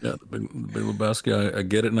 Yeah, the Big Lebowski. I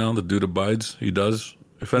get it now. The dude abides. He does.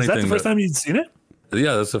 If anything, is that the first time you'd seen it?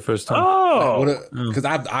 Yeah, that's the first time. Oh, because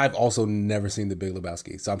I've also never seen The Big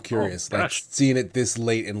Lebowski, so I'm curious. Seeing it this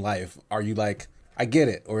late in life, are you like, I get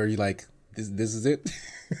it, or are you like, this is it?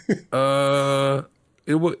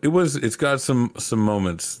 It's got some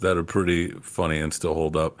moments that are pretty funny and still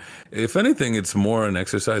hold up. If anything, it's more an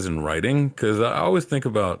exercise in writing, because I always think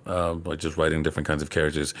about just writing different kinds of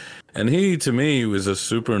characters, and he to me was a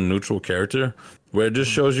super neutral character, where it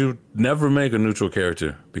just shows you never make a neutral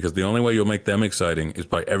character, because the only way you'll make them exciting is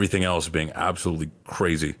by everything else being absolutely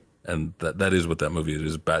crazy. And that is what that movie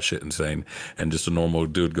is batshit insane, and just a normal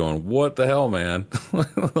dude going, "What the hell, man?"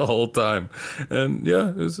 the whole time. And yeah,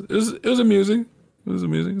 it was amusing. It was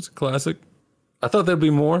amusing. It's a classic. I thought there'd be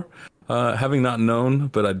more, having not known,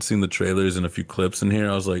 but I'd seen the trailers and a few clips in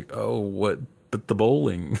here. I was like, "Oh, what? But the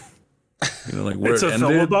bowling." Like where it's it a ended.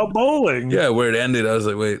 film about bowling. Yeah, where it ended, I was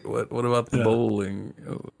like, "Wait, what about the bowling?"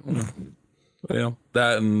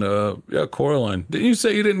 That and Coraline. Didn't you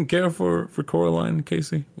say you didn't care for Coraline,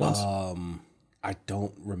 Casey? Once? I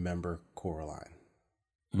don't remember Coraline.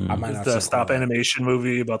 I might not. The stop Coraline animation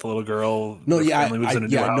movie about the little girl. No, I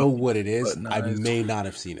know what it is. I may not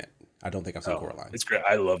have seen it. I don't think I've seen Coraline. It's great.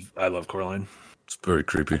 I love Coraline. It's very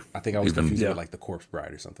creepy. I think I was confused with like The Corpse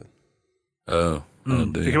Bride or something. Oh,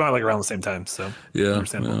 it came out like around the same time, so yeah.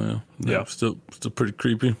 Still pretty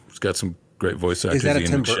creepy. It's got some great voice actors. Is that a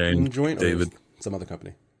Tim Burton joint, David, or some other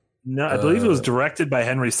company? No, I believe it was directed by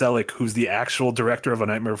Henry Selick, who's the actual director of A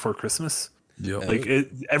Nightmare Before Christmas. Yeah,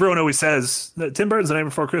 everyone always says that Tim Burton's A Nightmare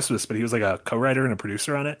Before Christmas, but he was like a co-writer and a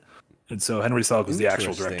producer on it, and so Henry Selick was the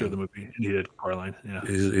actual director of the movie, and he did Coraline. Yeah,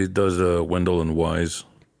 he does Wendell and Wise.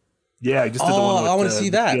 Yeah, he just did the one. I want to see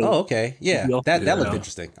that. Peel. Oh, okay, yeah, that looked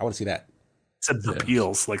interesting. I want to see that. Except the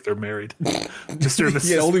Peels, like they're married. Mr. and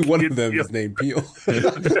Mrs. Yeah, only one of them is named Peel.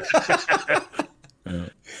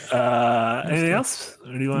 Anything else?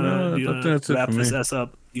 Or do you want to wrap this S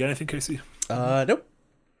up? You got anything, Casey? Nope.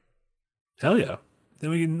 Hell yeah.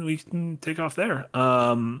 Then we can take off there.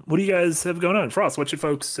 What do you guys have going on? Frost, what should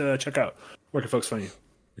folks check out? Where can folks find you?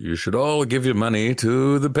 You should all give your money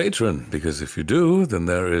to the patron, because if you do, then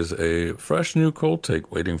there is a fresh new cold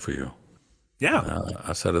take waiting for you. Yeah.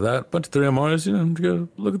 Outside of that, a bunch of 3MRs, go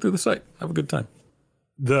looking through the site. Have a good time.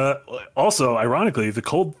 Also, ironically, the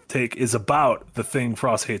cold take is about the thing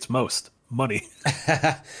Frost hates most: money.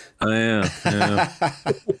 Yeah,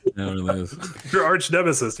 it really is. Your arch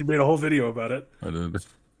nemesis. You made a whole video about it. I did.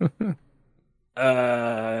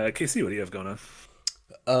 KC, what do you have going on?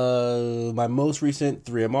 My most recent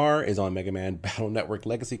 3MR is on Mega Man Battle Network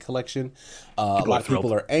Legacy Collection. A lot of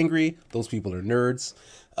people are angry. Those people are nerds.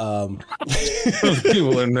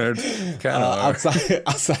 People are nerds.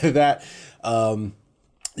 Outside of that,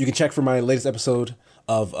 you can check for my latest episode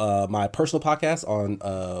of my personal podcast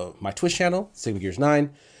on my Twitch channel, Sigma Gears 9.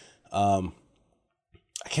 I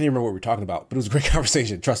can't even remember what we were talking about, but it was a great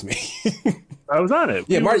conversation. Trust me. I was on it.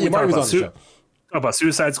 Yeah, Marty was on the show. Talk about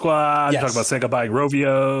Suicide Squad. Talk about Sega buying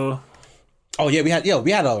Rovio. Oh yeah,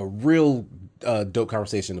 we had a real dope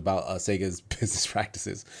conversation about Sega's business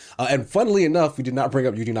practices. And funnily enough, we did not bring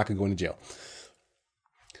up Yuji Naka going to jail.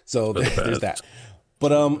 So there's that.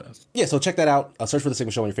 But so check that out. Search for The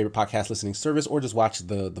Sigma Show on your favorite podcast listening service, or just watch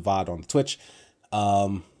the VOD on Twitch.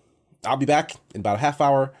 I'll be back in about a half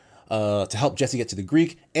hour to help Jesse get to the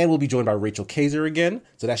Greek, and we'll be joined by Rachel Kaiser again.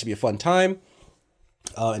 So that should be a fun time.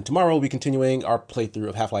 And tomorrow we'll be continuing our playthrough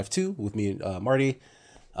of Half-Life 2 with me and Marty.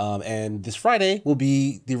 And this Friday will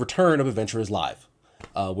be the return of Adventurers Live,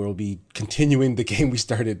 where we'll be continuing the game we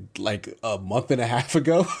started like a month and a half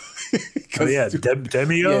ago.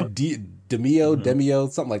 Demio? Yeah, Demio,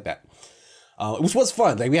 something like that. Which was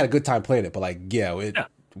fun. Like, we had a good time playing it, but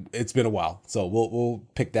it's been a while. So we'll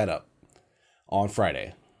pick that up on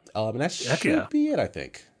Friday. And that should be it, I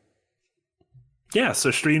think. Yeah,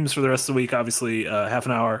 so streams for the rest of the week, obviously, half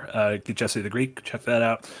an hour. Get Jesse the Greek, check that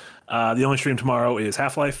out. The only stream tomorrow is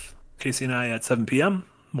Half-Life, Casey and I at 7 p.m.,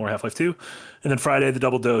 more Half-Life 2. And then Friday, the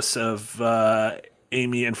double dose of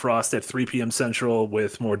Amy and Frost at 3 p.m. Central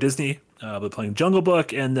with more Disney. They're playing Jungle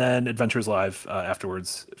Book, and then Adventures Live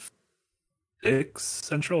afterwards. 6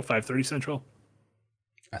 Central, 5:30 Central.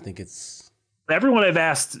 I think it's. Everyone I've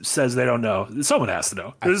asked says they don't know. Someone has to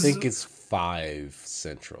know. I think it's 5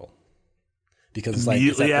 Central. Because it's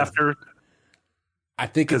immediately after. I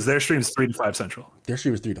think because their stream is 3 to 5 Central. Their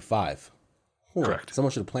stream is 3 to 5. Correct.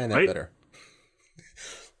 Someone should have planned that better.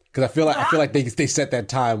 Because I feel like they set that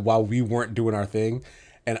time while we weren't doing our thing,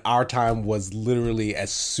 and our time was literally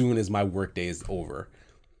as soon as my workday is over.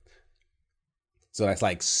 So that's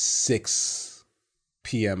like 6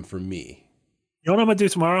 p.m. for me. You know what I'm gonna do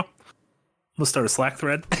tomorrow? I'm gonna start a Slack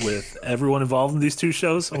thread with everyone involved in these 2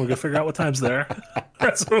 shows, and we're gonna figure out what times they're.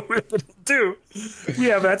 That's what we're gonna do. We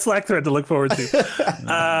have that Slack thread to look forward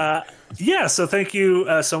to. Yeah, so thank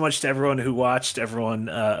you so much to everyone who watched, everyone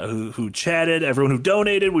who chatted, everyone who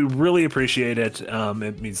donated. We really appreciate it.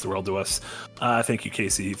 It means the world to us. Thank you,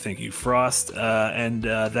 Casey. Thank you, Frost. And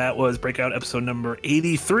that was Breakout episode number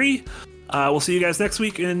 83. We'll see you guys next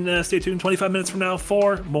week, and stay tuned 25 minutes from now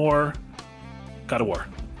for more God of War.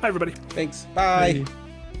 Bye, everybody. Thanks. Bye.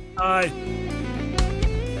 Bye.